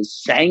has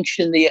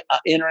sanctioned the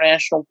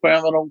International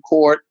Criminal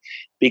Court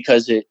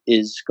because it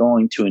is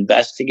going to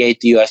investigate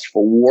the U.S.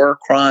 for war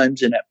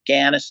crimes in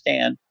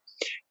Afghanistan.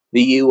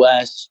 The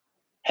U.S.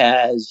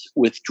 has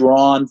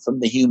withdrawn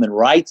from the Human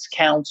Rights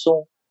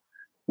Council,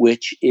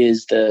 which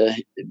is the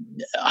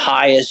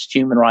highest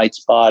human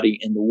rights body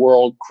in the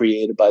world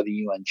created by the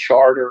UN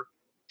Charter.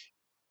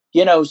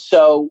 You know,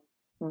 so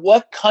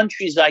what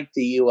countries like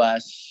the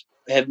U.S.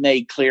 have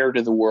made clear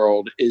to the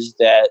world is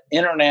that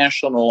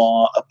international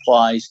law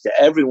applies to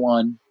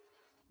everyone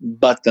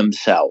but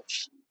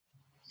themselves.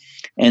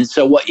 And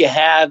so what you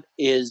have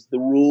is the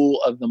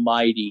rule of the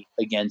mighty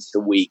against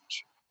the weak.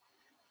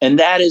 And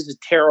that is a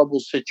terrible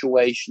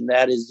situation.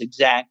 That is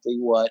exactly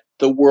what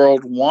the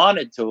world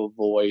wanted to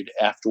avoid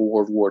after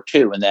World War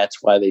II, and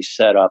that's why they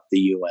set up the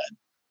UN.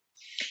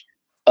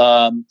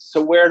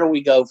 So where do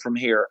we go from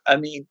here? I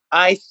mean,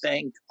 I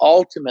think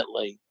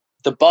ultimately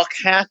the buck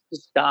has to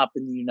stop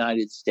in the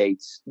United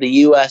States. The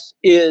U.S.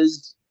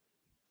 is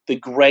the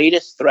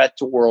greatest threat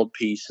to world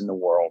peace in the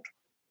world.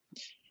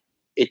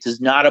 It does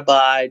not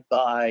abide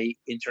by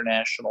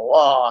international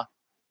law.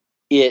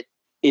 It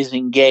is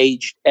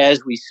engaged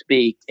as we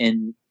speak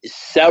in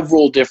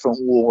several different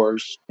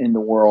wars in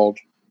the world,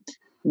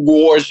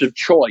 wars of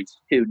choice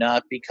too,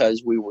 not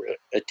because we were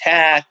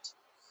attacked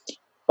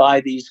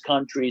by these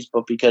countries,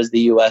 but because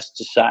the U.S.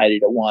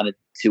 decided it wanted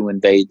to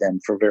invade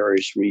them for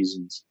various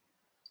reasons.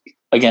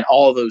 Again,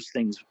 all those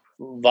things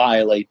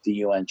violate the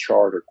UN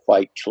Charter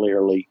quite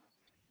clearly.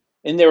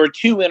 And there were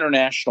 2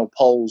 international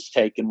polls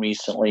taken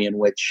recently in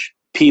which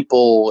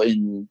people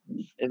in,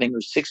 I think it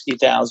was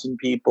 60,000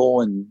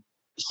 people in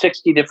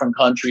 60 different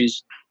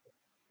countries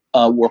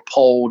were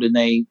polled, and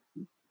they,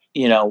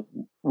 you know,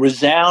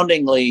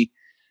 resoundingly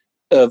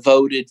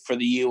voted for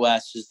the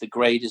U.S. as the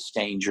greatest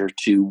danger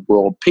to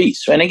world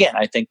peace. And again,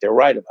 I think they're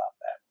right about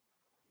that.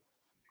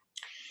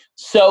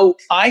 So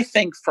I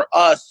think for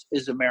us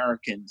as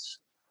Americans,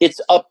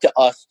 it's up to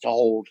us to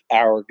hold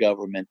our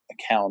government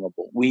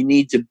accountable. We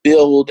need to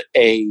build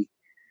a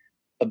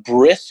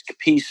brisk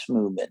peace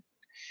movement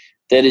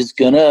that is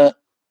going to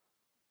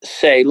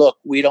say, look,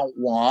 we don't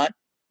want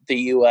the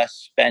U.S.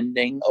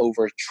 spending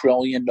over $1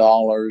 trillion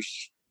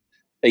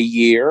a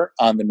year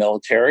on the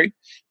military.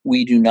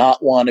 We do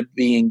not want to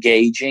be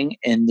engaging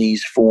in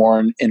these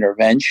foreign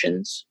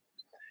interventions.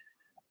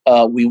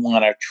 We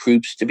want our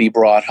troops to be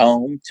brought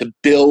home, to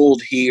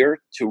build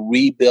here, to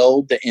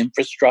rebuild the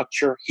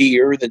infrastructure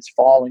here that's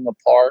falling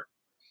apart.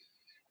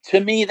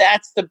 To me,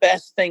 that's the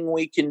best thing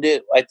we can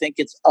do. I think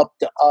it's up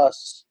to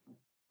us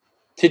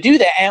to do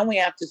that. And we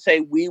have to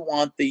say we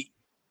want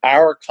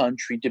our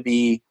country to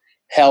be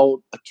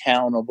held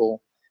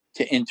accountable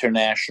to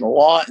international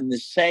law in the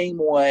same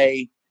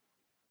way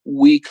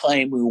we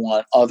claim we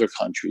want other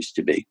countries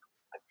to be.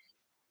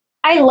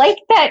 I like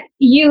that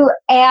you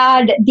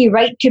add the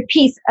right to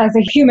peace as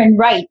a human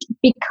right,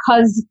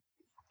 because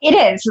it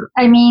is.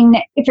 I mean,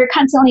 if you're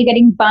constantly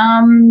getting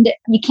bombed,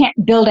 you can't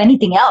build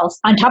anything else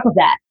on top of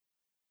that.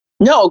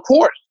 No, of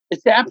course.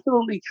 It's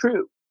absolutely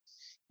true.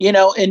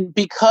 And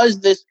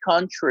because this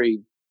country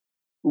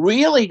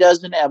really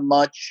doesn't have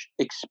much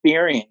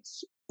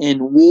experience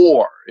in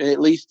war,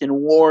 at least in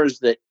wars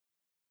that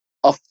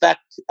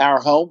affect our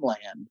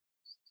homeland,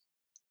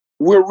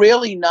 we're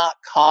really not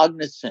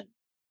cognizant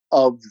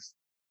of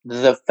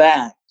the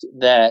fact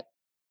that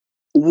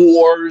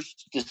wars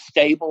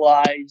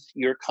destabilize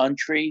your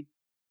country,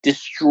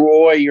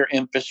 destroy your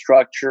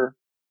infrastructure,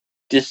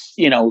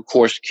 of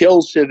course,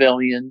 kill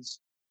civilians.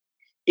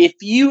 If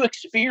you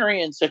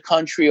experience a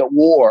country at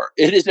war,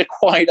 it is a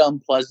quite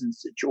unpleasant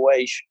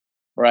situation,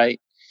 right?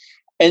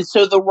 And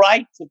so the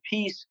right to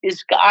peace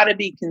is got to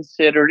be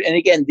considered. And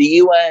again, the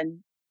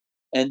UN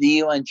and the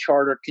UN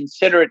Charter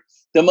consider it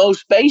the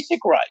most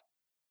basic right,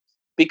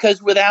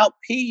 because without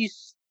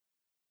peace,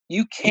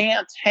 you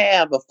can't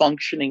have a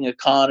functioning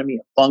economy,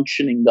 a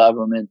functioning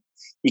government.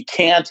 You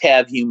can't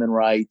have human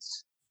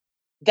rights.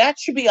 That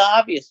should be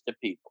obvious to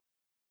people.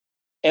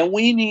 And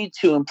we need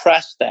to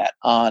impress that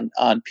on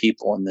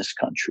people in this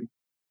country.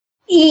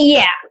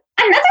 Yeah.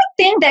 Another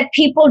thing that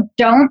people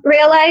don't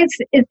realize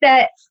is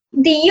that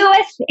the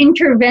U.S.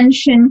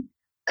 intervention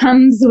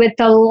comes with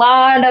a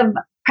lot of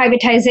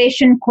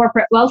privatization,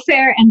 corporate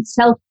welfare, and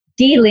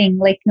self-dealing,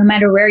 like no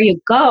matter where you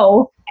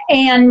go.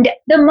 And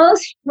the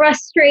most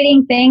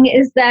frustrating thing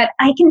is that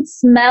I can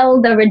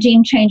smell the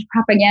regime change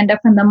propaganda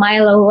from a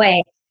mile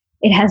away.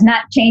 It has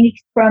not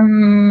changed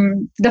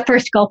from the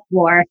first Gulf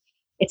War.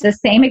 It's the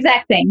same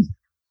exact thing.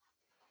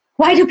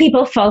 Why do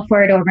people fall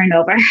for it over and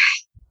over?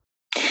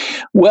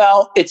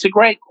 Well, it's a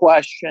great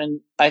question.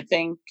 I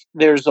think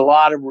there's a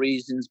lot of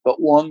reasons, but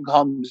one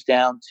comes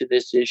down to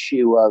this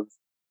issue of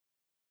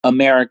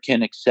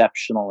American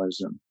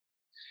exceptionalism.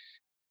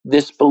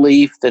 This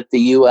belief that the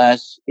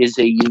U.S. is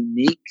a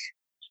unique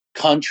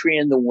country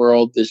in the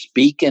world, this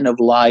beacon of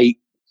light,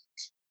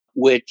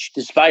 which,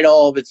 despite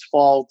all of its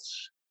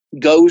faults,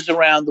 goes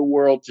around the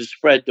world to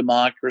spread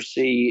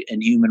democracy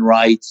and human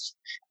rights.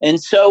 And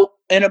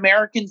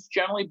Americans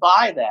generally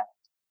buy that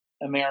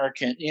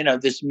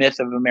this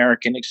myth of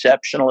American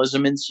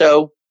exceptionalism. And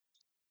so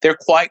they're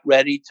quite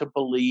ready to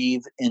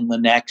believe in the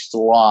next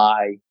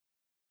lie,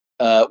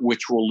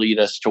 which will lead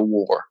us to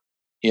war,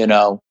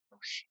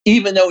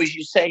 even though, as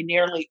you say,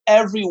 nearly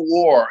every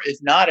war, if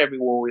not every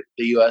war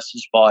the U.S.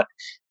 has fought,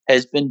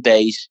 has been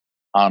based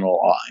on a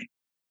lie.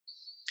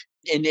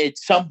 And at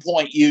some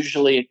point,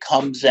 usually it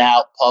comes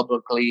out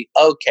publicly,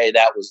 okay,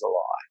 that was a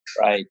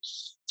lie, right?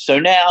 So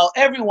now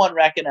everyone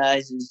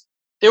recognizes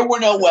there were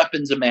no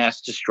weapons of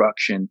mass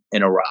destruction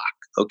in Iraq,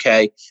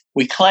 okay?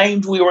 We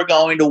claimed we were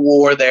going to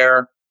war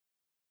there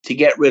to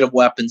get rid of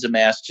weapons of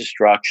mass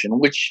destruction,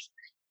 which,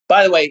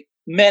 by the way,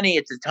 many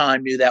at the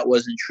time knew that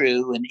wasn't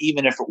true. And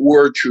even if it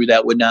were true,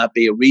 that would not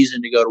be a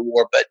reason to go to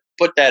war. But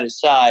put that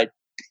aside.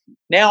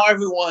 Now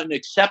everyone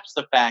accepts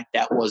the fact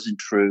that wasn't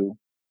true.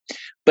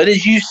 But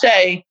as you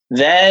say,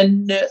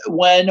 then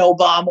when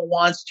Obama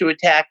wants to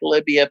attack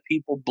Libya,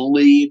 people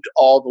believed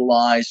all the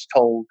lies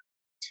told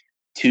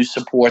to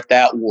support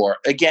that war.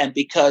 Again,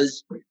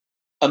 because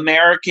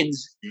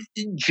Americans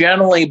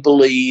generally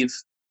believe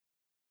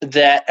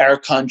that our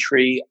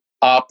country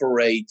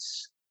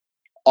operates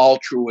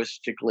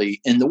altruistically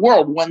in the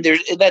world when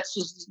there's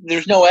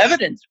no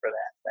evidence for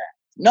that fact.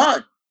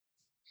 None.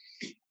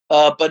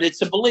 But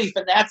it's a belief.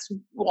 And that's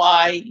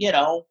why,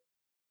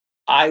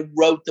 I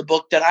wrote the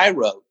book that I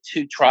wrote,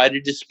 to try to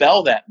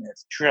dispel that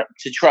myth,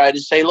 to try to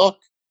say, look,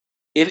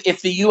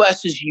 if the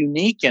U.S. is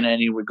unique in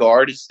any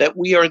regard, it's that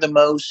we are the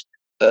most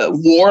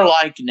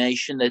warlike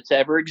nation that's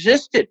ever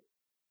existed.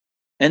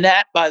 And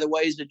that, by the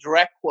way, is a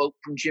direct quote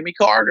from Jimmy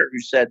Carter,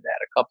 who said that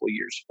a couple of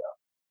years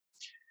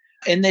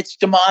ago. And it's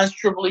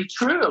demonstrably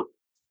true.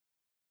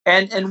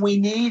 And we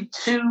need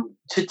to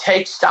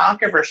take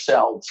stock of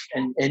ourselves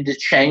and to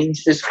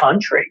change this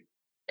country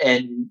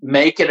and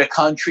make it a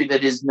country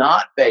that is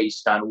not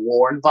based on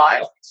war and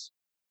violence.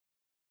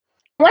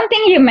 One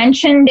thing you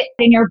mentioned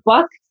in your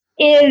book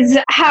is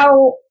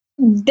how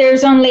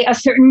there's only a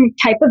certain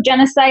type of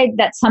genocide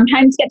that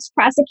sometimes gets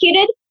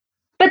prosecuted.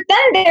 But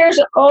then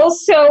there's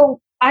also,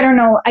 I don't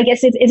know, I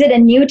guess, is it a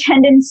new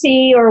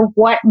tendency or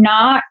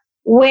whatnot,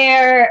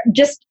 where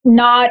just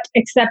not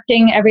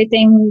accepting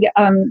everything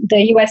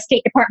the U.S.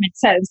 State Department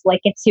says,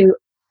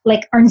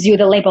 earns you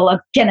the label of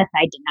genocide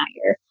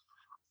denier.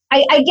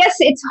 I guess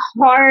it's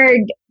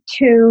hard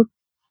to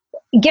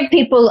give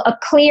people a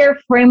clear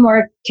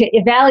framework to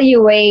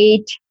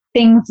evaluate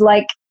things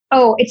like,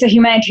 oh, it's a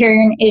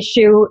humanitarian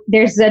issue,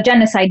 there's a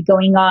genocide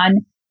going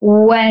on,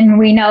 when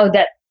we know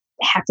that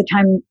half the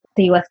time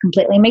the U.S.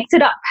 completely makes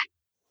it up.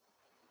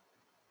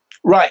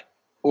 Right.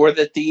 Or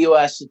that the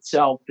U.S.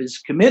 itself is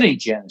committing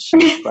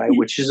genocide, right,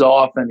 which is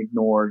often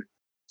ignored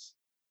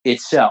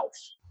itself.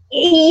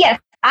 Yes.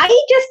 I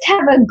just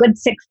have a good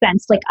sixth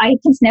sense. Like, I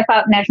can sniff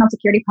out national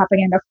security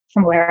propaganda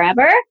from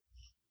wherever.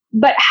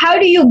 But how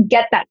do you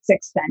get that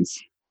sixth sense?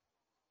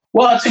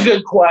 Well, it's a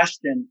good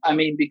question. I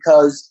mean,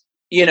 because,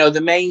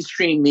 the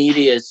mainstream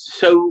media is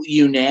so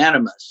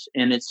unanimous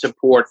in its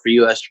support for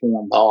U.S.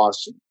 foreign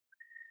policy.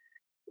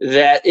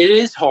 that it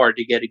is hard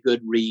to get a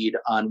good read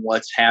on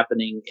what's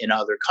happening in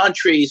other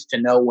countries, to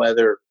know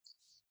whether,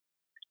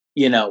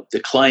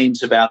 the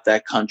claims about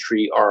that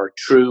country are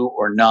true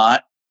or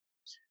not.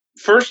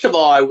 First of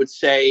all, I would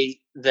say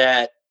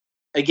that,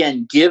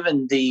 again,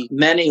 given the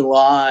many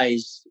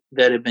lies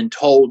that have been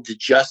told to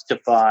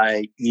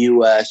justify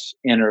U.S.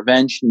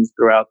 interventions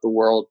throughout the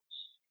world,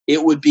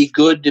 it would be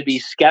good to be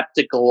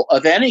skeptical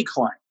of any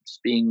claims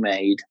being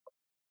made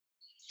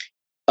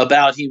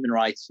about human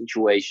rights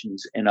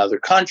situations in other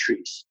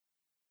countries.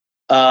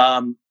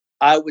 I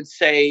would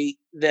say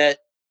that,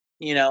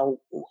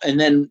 and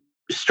then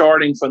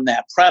starting from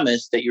that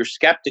premise that you're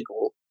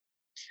skeptical,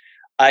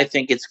 I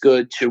think it's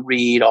good to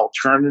read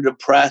alternative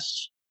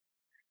press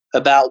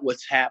about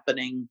what's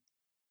happening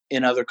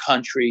in other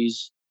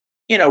countries.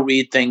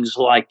 Read things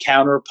like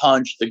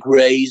Counterpunch, The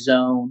Gray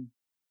Zone,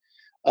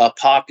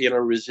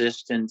 Popular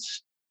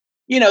Resistance,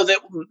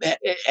 that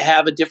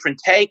have a different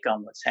take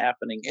on what's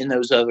happening in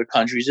those other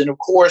countries. And of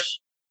course,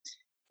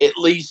 at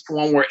least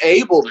when we're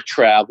able to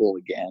travel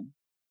again,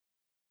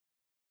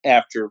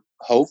 after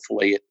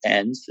hopefully it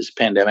ends, this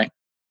pandemic,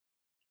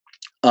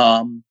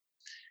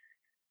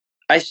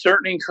 I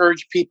certainly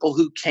encourage people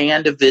who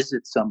can to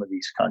visit some of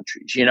these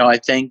countries. I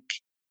think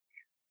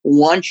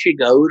once you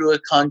go to a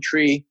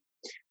country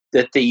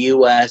that the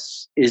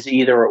U.S. is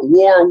either at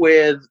war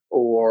with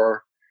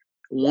or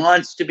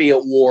wants to be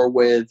at war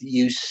with,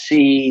 you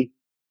see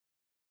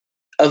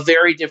a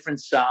very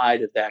different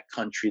side of that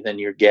country than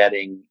you're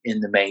getting in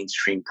the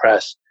mainstream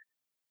press.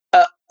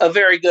 A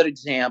very good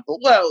example,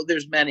 well,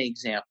 there's many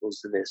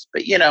examples of this,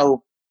 but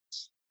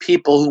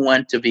people who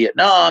went to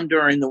Vietnam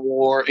during the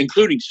war,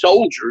 including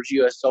soldiers,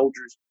 U.S.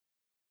 soldiers,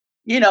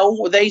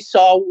 they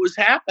saw what was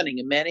happening,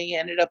 and many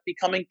ended up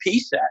becoming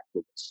peace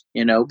activists,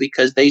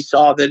 because they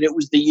saw that it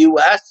was the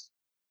U.S.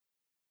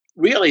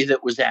 really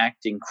that was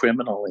acting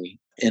criminally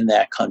in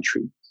that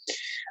country.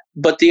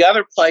 But the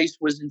other place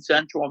was in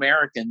Central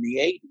America in the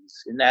 80s,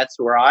 and that's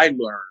where I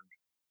learned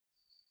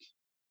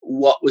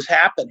what was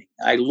happening.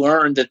 I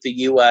learned that the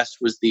U.S.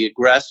 was the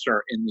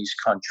aggressor in these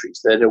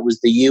countries, that it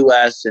was the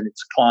U.S. and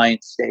its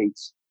client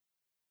states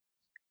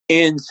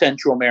in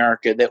Central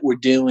America that were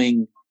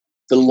doing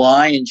the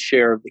lion's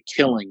share of the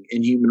killing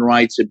and human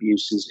rights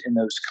abuses in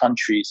those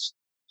countries.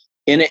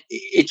 And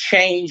it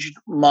changed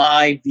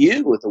my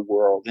view of the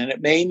world, and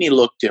it made me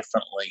look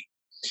differently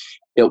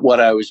at what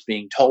I was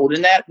being told.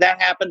 And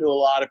that happened to a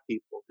lot of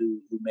people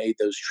who made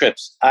those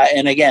trips.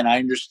 And again, I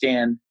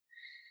understand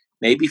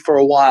maybe for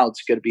a while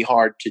it's going to be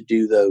hard to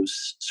do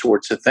those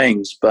sorts of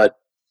things, but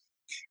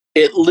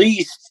at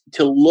least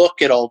to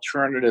look at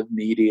alternative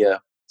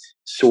media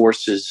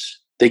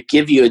sources that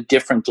give you a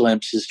different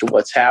glimpse as to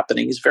what's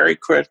happening is very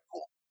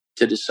critical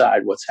to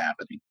decide what's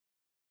happening.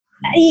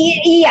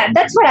 Yeah,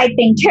 that's what I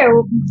think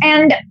too.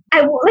 And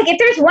if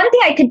there's one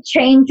thing I could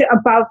change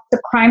about the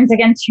crimes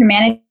against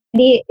humanity,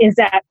 is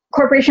that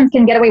corporations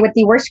can get away with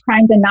the worst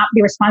crimes and not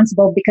be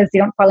responsible because they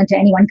don't fall into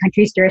any one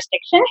country's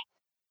jurisdiction.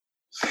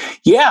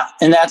 Yeah,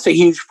 and that's a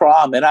huge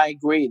problem. And I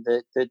agree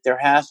that there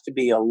has to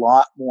be a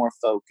lot more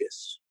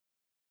focus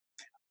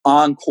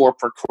on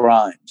corporate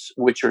crimes,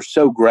 which are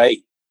so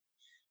great,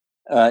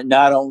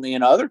 not only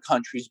in other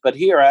countries, but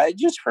here.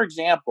 Just for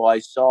example, I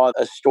saw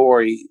a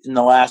story in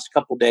the last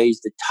couple of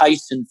days that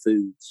Tyson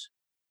Foods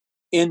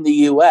in the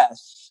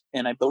U.S.,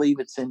 and I believe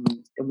it's in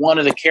one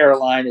of the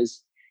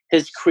Carolinas,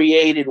 has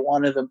created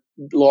one of the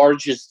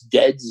largest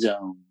dead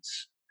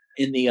zones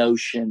in the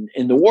ocean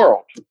in the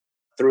world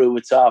through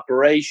its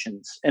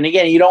operations. And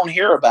again, you don't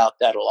hear about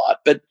that a lot,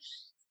 but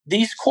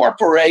these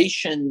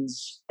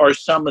corporations are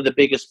some of the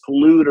biggest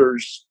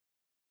polluters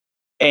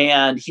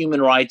and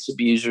human rights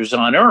abusers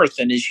on earth.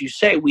 And as you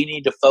say, we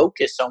need to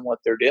focus on what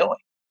they're doing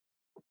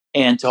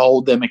and to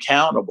hold them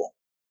accountable.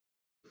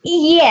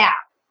 Yeah.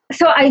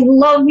 So I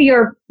love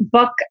your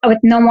book with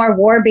No More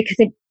War because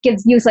it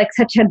gives you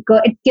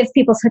it gives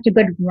people such a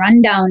good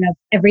rundown of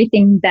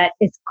everything that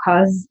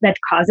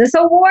causes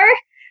a war,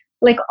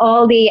 like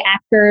all the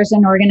actors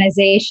and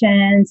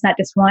organizations, not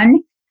just one.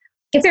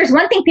 If there's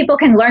one thing people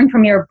can learn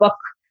from your book,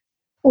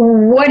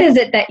 what is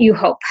it that you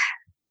hope?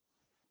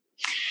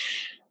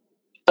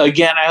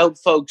 Again, I hope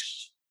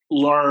folks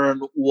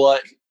learn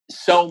what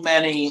so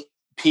many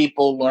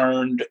people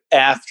learned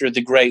after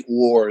the Great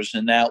Wars,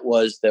 and that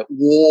was that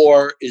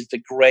war is the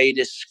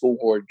greatest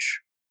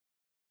scourge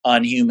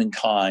on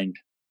humankind,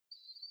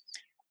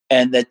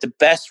 and that the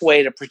best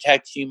way to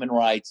protect human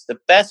rights, the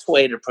best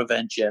way to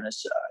prevent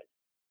genocide,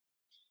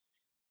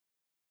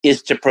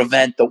 is to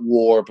prevent the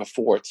war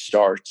before it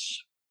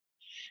starts.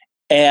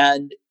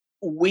 And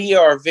we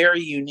are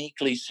very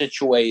uniquely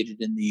situated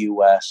in the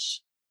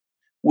U.S.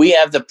 We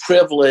have the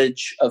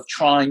privilege of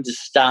trying to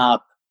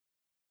stop,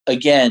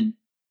 again,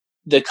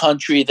 the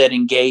country that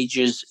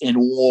engages in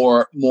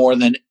war more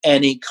than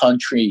any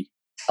country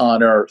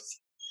on earth.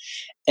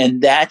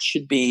 And that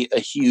should be a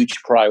huge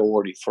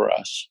priority for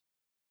us.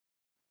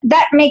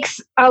 That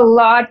makes a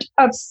lot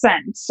of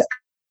sense.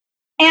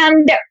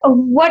 And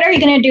what are you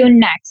going to do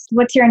next?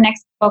 What's your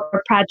next book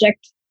or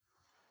project?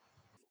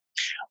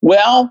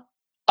 Well,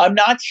 I'm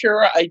not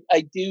sure.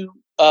 I do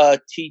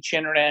teach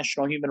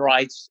international human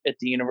rights at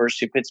the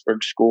University of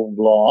Pittsburgh School of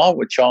Law,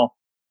 which I'll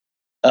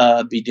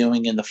be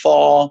doing in the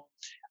fall.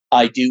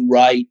 I do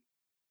write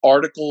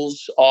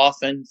articles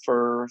often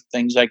for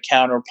things like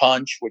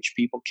Counterpunch, which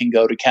people can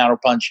go to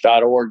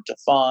counterpunch.org to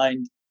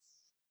find.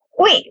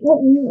 Wait,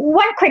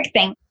 one quick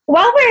thing.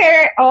 While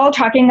we're all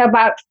talking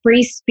about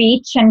free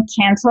speech and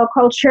cancel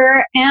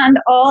culture and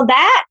all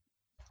that,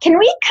 can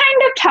we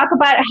kind of talk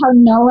about how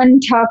no one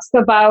talks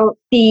about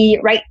the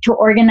right to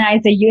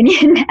organize a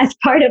union as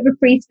part of a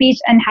free speech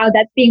and how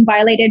that's being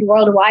violated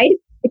worldwide?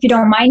 If you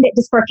don't mind it,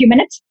 just for a few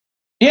minutes.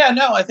 Yeah,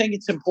 no, I think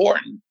it's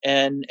important.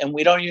 And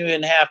we don't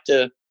even have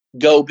to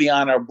go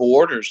beyond our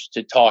borders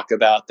to talk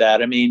about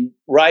that. I mean,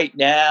 right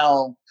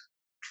now,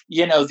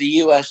 the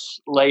U.S.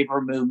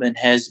 labor movement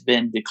has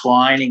been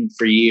declining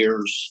for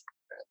years.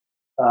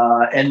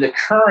 And the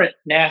current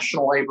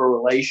National Labor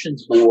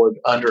Relations Board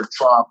under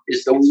Trump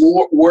is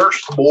the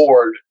worst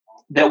board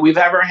that we've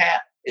ever had.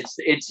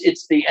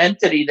 It's the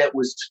entity that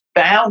was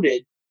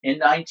founded in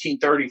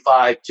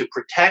 1935 to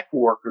protect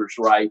workers'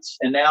 rights,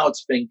 and now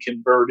it's been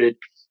converted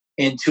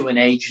into an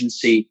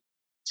agency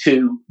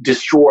to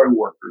destroy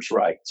workers'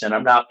 rights. And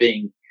I'm not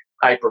being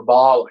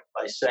hyperbolic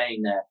by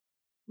saying that.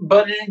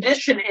 But in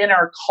addition, in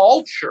our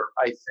culture,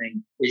 I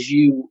think, as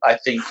you,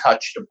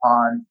 touched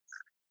upon,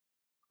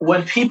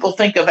 when people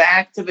think of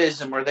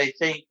activism or they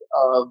think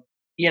of,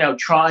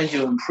 trying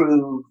to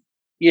improve,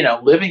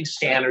 living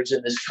standards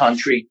in this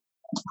country,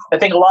 I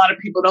think a lot of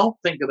people don't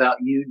think about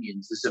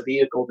unions as a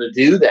vehicle to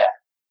do that.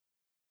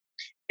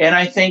 And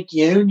I think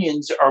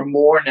unions are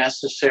more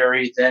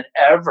necessary than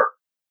ever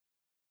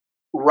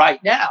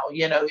right now,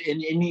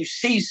 and you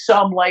see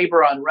some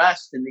labor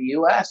unrest in the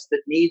U.S.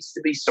 that needs to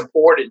be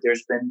supported.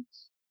 There's been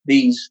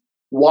these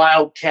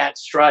wildcat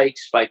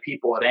strikes by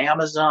people at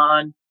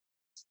Amazon,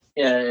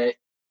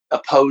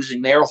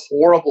 opposing their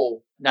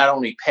horrible, not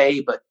only pay,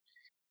 but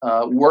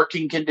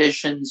working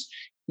conditions.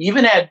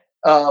 Even had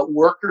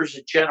workers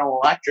at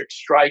General Electric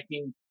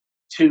striking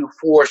to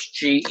force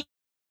GE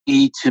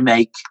to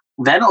make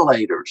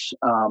ventilators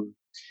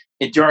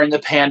during the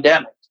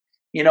pandemic.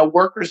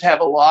 Workers have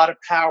a lot of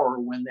power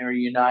when they're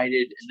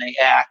united and they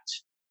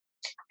act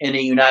in a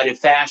united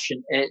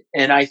fashion.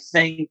 And I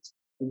think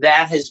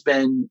that has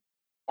been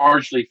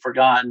largely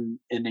forgotten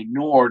and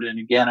ignored. And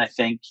again, I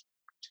think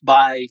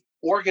by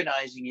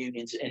organizing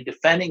unions and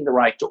defending the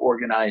right to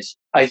organize,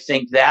 I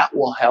think that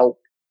will help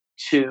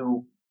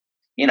to,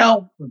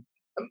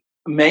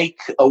 make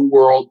a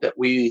world that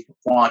we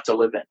want to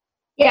live in.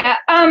 Yeah.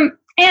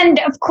 And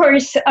of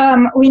course,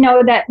 we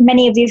know that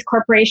many of these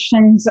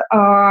corporations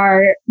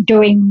are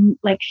doing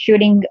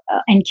shooting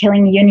and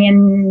killing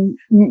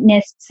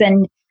unionists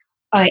and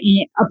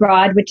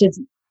abroad, which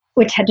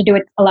had to do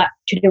with a lot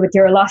to do with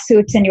your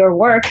lawsuits and your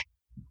work.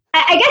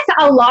 I guess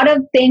a lot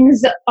of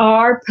things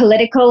are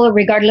political,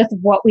 regardless of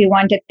what we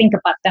want to think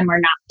about them or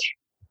not.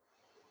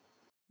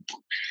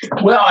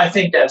 Well, I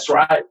think that's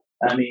right.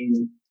 I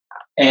mean,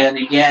 and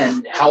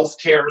again,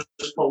 healthcare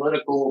is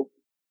political.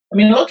 I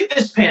mean, look at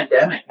this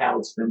pandemic, how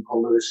it's been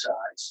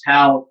politicized,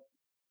 how,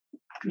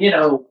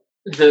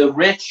 the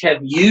rich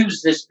have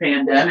used this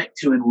pandemic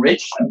to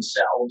enrich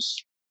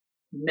themselves.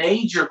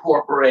 Major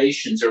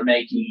corporations are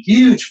making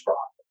huge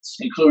profits,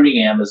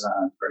 including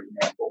Amazon, for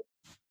example.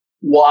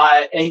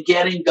 Why? And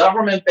getting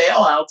government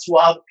bailouts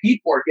while the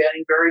people are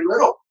getting very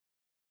little.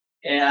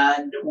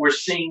 And we're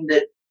seeing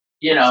that,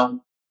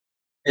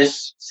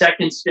 this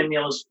second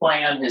stimulus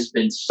plan has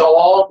been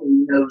stalled.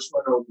 Who knows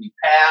when it'll be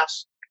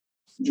passed,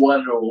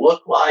 what it'll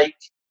look like.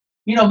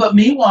 But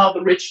meanwhile,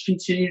 the rich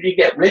continue to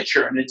get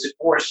richer. And it's, of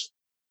course,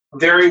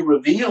 very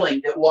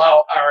revealing that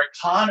while our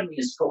economy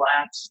is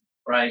collapsing,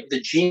 right, the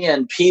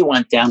GNP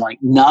went down like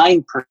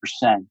 9%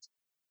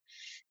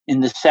 in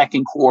the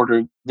second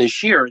quarter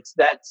this year.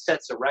 That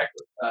sets a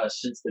record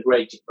since the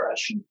Great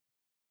Depression.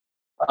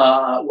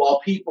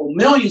 While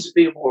millions of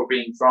people are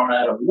being thrown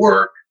out of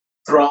work,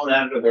 thrown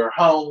out of their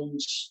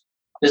homes,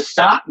 the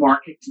stock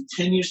market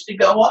continues to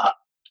go up,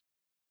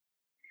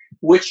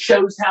 which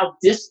shows how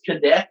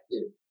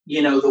disconnected,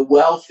 the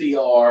wealthy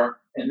are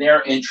and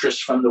their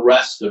interests from the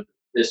rest of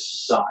this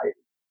society.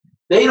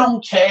 They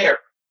don't care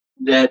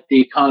that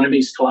the economy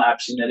is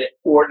collapsing, that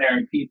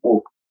ordinary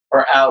people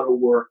are out of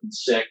work and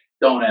sick,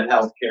 don't have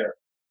health care.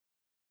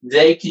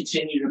 They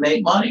continue to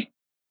make money.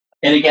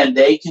 And again,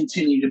 they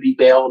continue to be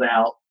bailed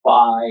out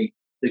by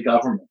the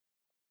government.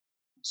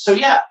 So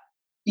yeah,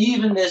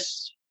 even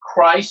this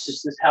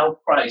crisis, this health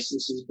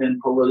crisis, has been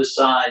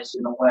politicized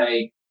in a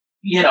way,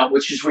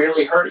 which has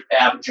really hurt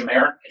average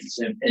Americans.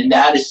 And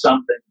that is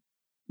something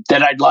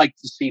that I'd like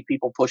to see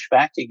people push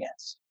back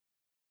against.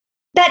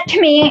 That to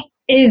me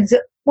is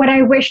what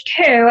I wish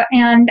too.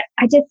 And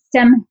I just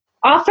am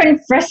often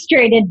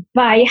frustrated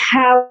by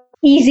how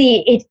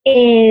easy it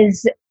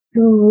is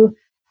to,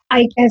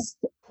 I guess,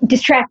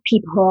 distract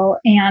people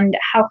and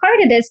how hard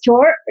it is to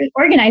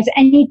organize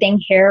anything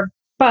here.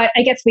 But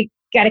I guess we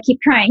got to keep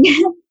trying.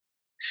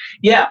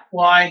 Yeah,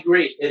 well, I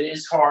agree. It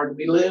is hard.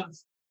 We live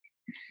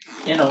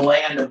in a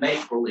land of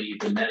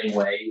make-believe in many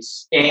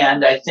ways.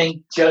 And I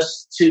think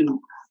just to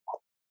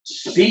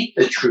speak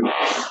the truth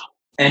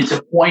and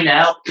to point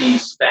out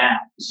these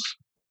facts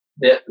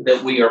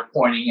that we are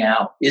pointing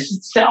out is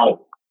itself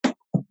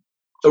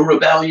a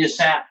rebellious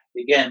act.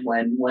 Again,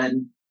 when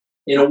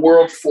in a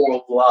world full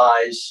of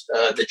lies,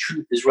 the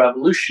truth is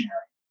revolutionary.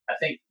 I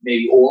think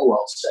maybe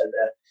Orwell said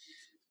that.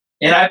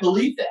 And I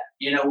believe that.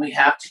 We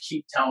have to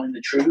keep telling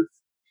the truth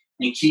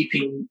and keep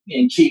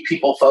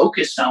people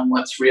focused on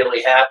what's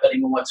really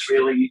happening and what's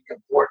really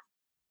important.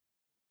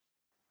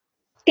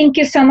 Thank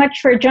you so much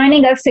for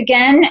joining us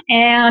again.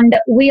 And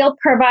we'll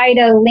provide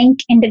a link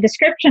in the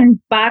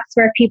description box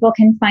where people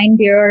can find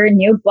your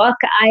new book.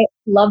 I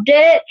loved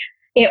it.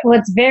 It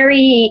was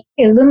very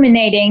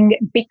illuminating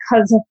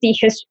because of the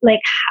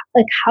like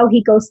how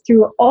he goes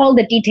through all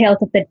the details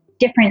of the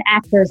different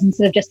actors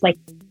instead of just like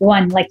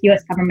one, like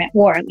U.S. government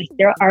war. Like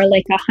there are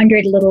like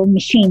 100 little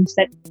machines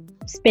that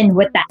spin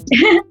with that.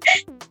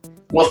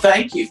 Well,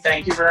 thank you.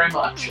 Thank you very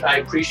much. I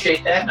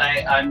appreciate that. And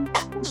I'm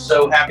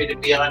so happy to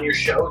be on your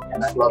show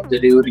again. I'd love to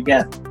do it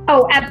again.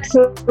 Oh,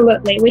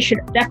 absolutely. We should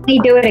definitely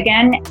do it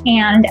again.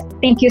 And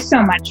thank you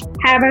so much.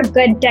 Have a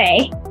good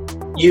day.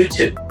 You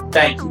too.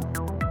 Thank you.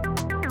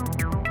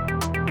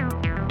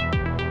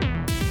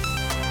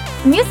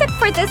 Music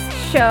for this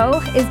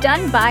show is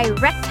done by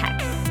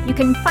Rectech. You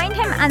can find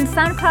him on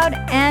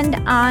SoundCloud and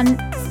on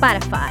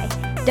Spotify.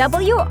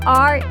 WRECKTECH.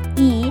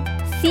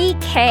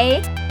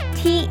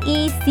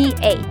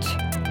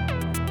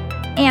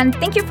 And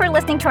thank you for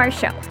listening to our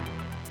show.